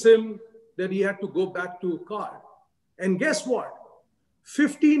convince him that he had to go back to a car. And guess what?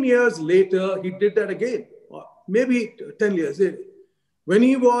 15 years later, he did that again, or maybe 10 years later. When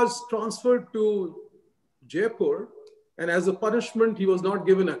he was transferred to Jaipur, and as a punishment, he was not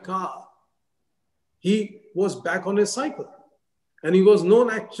given a car, he was back on his cycle. And he was known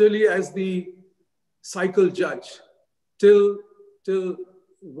actually as the cycle judge till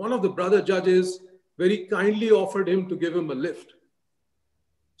one of the brother judges very kindly offered him to give him a lift.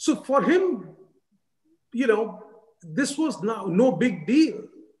 So for him, this was now no big deal.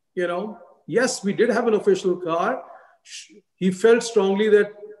 Yes, we did have an official car. He felt strongly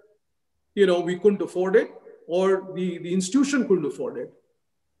that, we couldn't afford it or the institution couldn't afford it.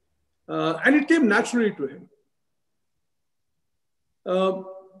 And it came naturally to him.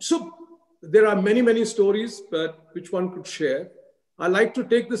 So there are many, many stories, but which one could share. I'd like to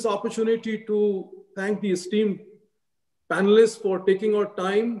take this opportunity to thank the esteemed panelists for taking our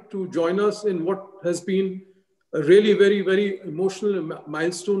time to join us in what has been a really very, very emotional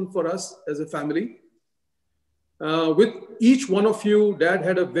milestone for us as a family. With each one of you, Dad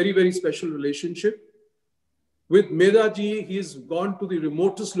had a very, very special relationship. With Medha ji, he's gone to the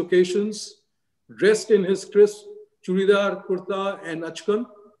remotest locations, dressed in his crisp churidar, kurta and achkan,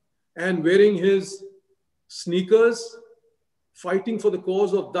 and wearing his sneakers, fighting for the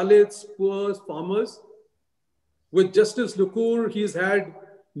cause of Dalits, poor, farmers. With Justice Lokur, he's had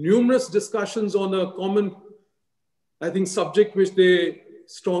numerous discussions on a common, subject which they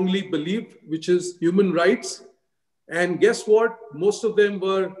strongly believe, which is human rights. And guess what? Most of them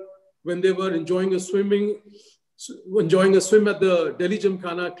were when they were enjoying a swim at the Delhi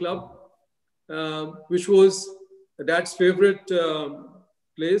Gymkhana Club, which was Dad's favorite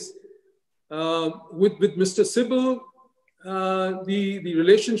place. With Mr. Sibal, the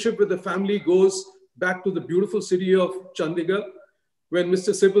relationship with the family goes back to the beautiful city of Chandigarh, when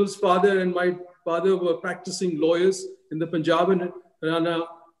Mr. Sibal's father and my father were practicing lawyers in the Punjab and Haryana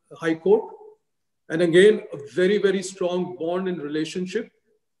High Court. And again, a very, very strong bond and relationship.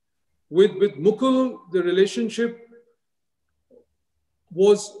 With Mukul, the relationship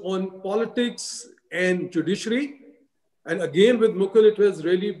was on politics and judiciary. And again, with Mukul, it has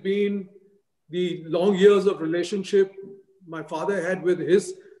really been the long years of relationship my father had with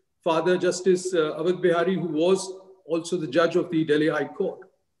his father, Justice Awadh Bihari, who was also the judge of the Delhi High Court.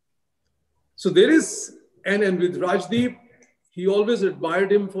 So there is, and with Rajdeep, he always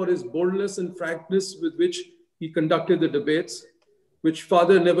admired him for his boldness and frankness with which he conducted the debates, which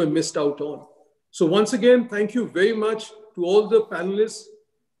father never missed out on. So once again, thank you very much to all the panelists.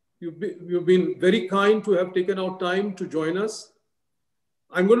 You've been very kind to have taken out time to join us.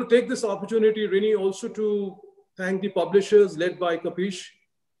 I'm going to take this opportunity, Rini, also to thank the publishers led by Kapish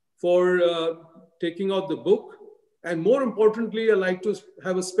for taking out the book. And more importantly, I'd like to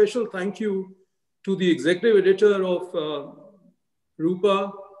have a special thank you to the executive editor of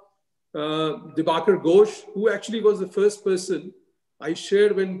Rupa, Dibakar Ghosh, who actually was the first person I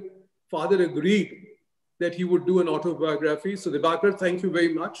shared when father agreed that he would do an autobiography. So Dibakar, thank you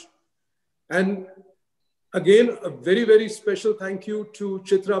very much. And again, a very, very special thank you to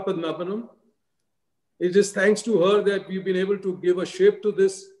Chitra Padmapanam. It is thanks to her that we've been able to give a shape to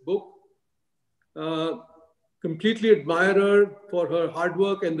this book. Completely admire her for her hard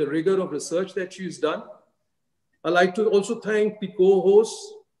work and the rigor of research that she's done. I'd like to also thank the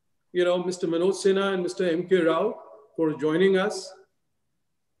co-hosts, Mr. Manoj Sinha and Mr. M.K. Rao for joining us.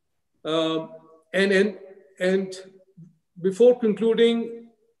 And before concluding,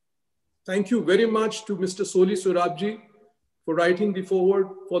 thank you very much to Mr. Soli Surabji for writing the foreword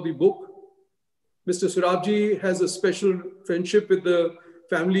for the book. Mr. Surabji has a special friendship with the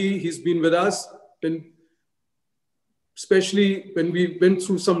family. He's been with us, especially when we went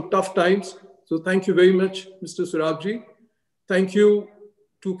through some tough times. So thank you very much, Mr. Surabji. Thank you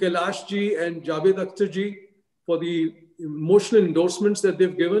to Kailash ji and Javed Akhtar ji for the emotional endorsements that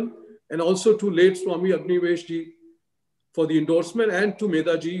they've given, and also to late Swami Agnivesh ji for the endorsement, and to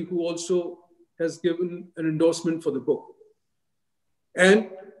Medha ji, who also has given an endorsement for the book. And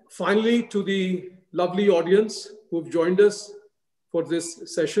finally, to the lovely audience who've joined us for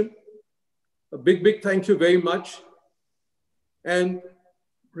this session, a big, big thank you very much. And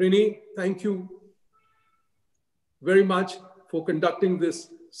Rini, thank you very much for conducting this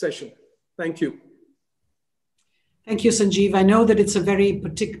session. Thank you. Thank you, Sanjeev. I know that it's a very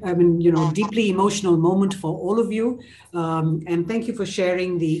deeply emotional moment for all of you. And thank you for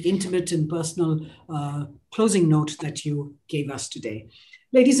sharing the intimate and personal closing note that you gave us today.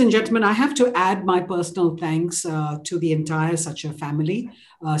 Ladies and gentlemen, I have to add my personal thanks to the entire Sachar family,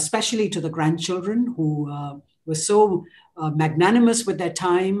 especially to the grandchildren who were so magnanimous with their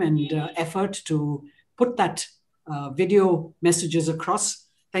time and effort to put that video messages across.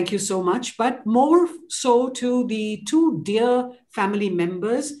 Thank you so much. But more so to the two dear family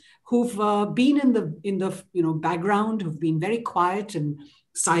members who've been in the background, who've been very quiet and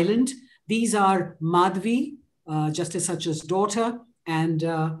silent. These are Madhvi, Justice Sachar's daughter, and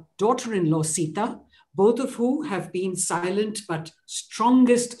daughter-in-law Sita, both of who have been silent but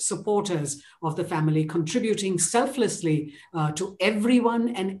strongest supporters of the family, contributing selflessly to everyone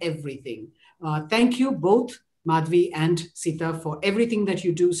and everything. Thank you both, Madhvi and Sita, for everything that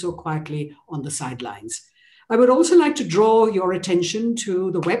you do so quietly on the sidelines. I would also like to draw your attention to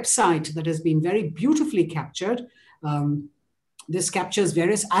the website that has been very beautifully captured. This captures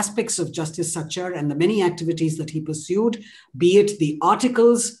various aspects of Justice Sachar and the many activities that he pursued, be it the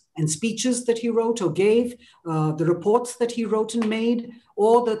articles and speeches that he wrote or gave, the reports that he wrote and made,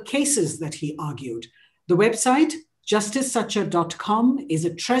 or the cases that he argued. The website, justicesachar.com, is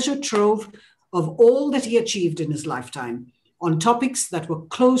a treasure trove of all that he achieved in his lifetime on topics that were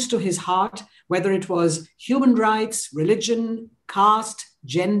close to his heart, whether it was human rights, religion, caste,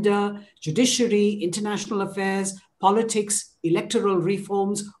 gender, judiciary, international affairs, politics, electoral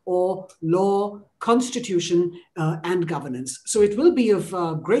reforms, or law, constitution, and governance. So it will be of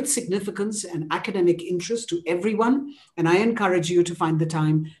great significance and academic interest to everyone, and I encourage you to find the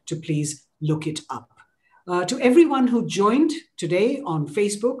time to please look it up. To everyone who joined today on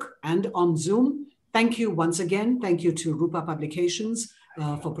Facebook and on Zoom, thank you once again. Thank you to Rupa Publications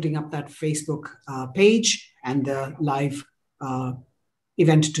for putting up that Facebook page and the live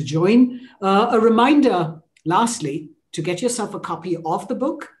event to join. A reminder, lastly, to get yourself a copy of the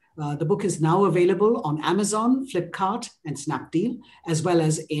book. The book is now available on Amazon, Flipkart, and Snapdeal, as well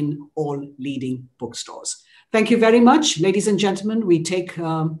as in all leading bookstores. Thank you very much, ladies and gentlemen. We take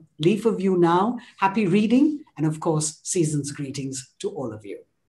leave of you now. Happy reading, and of course, season's greetings to all of you.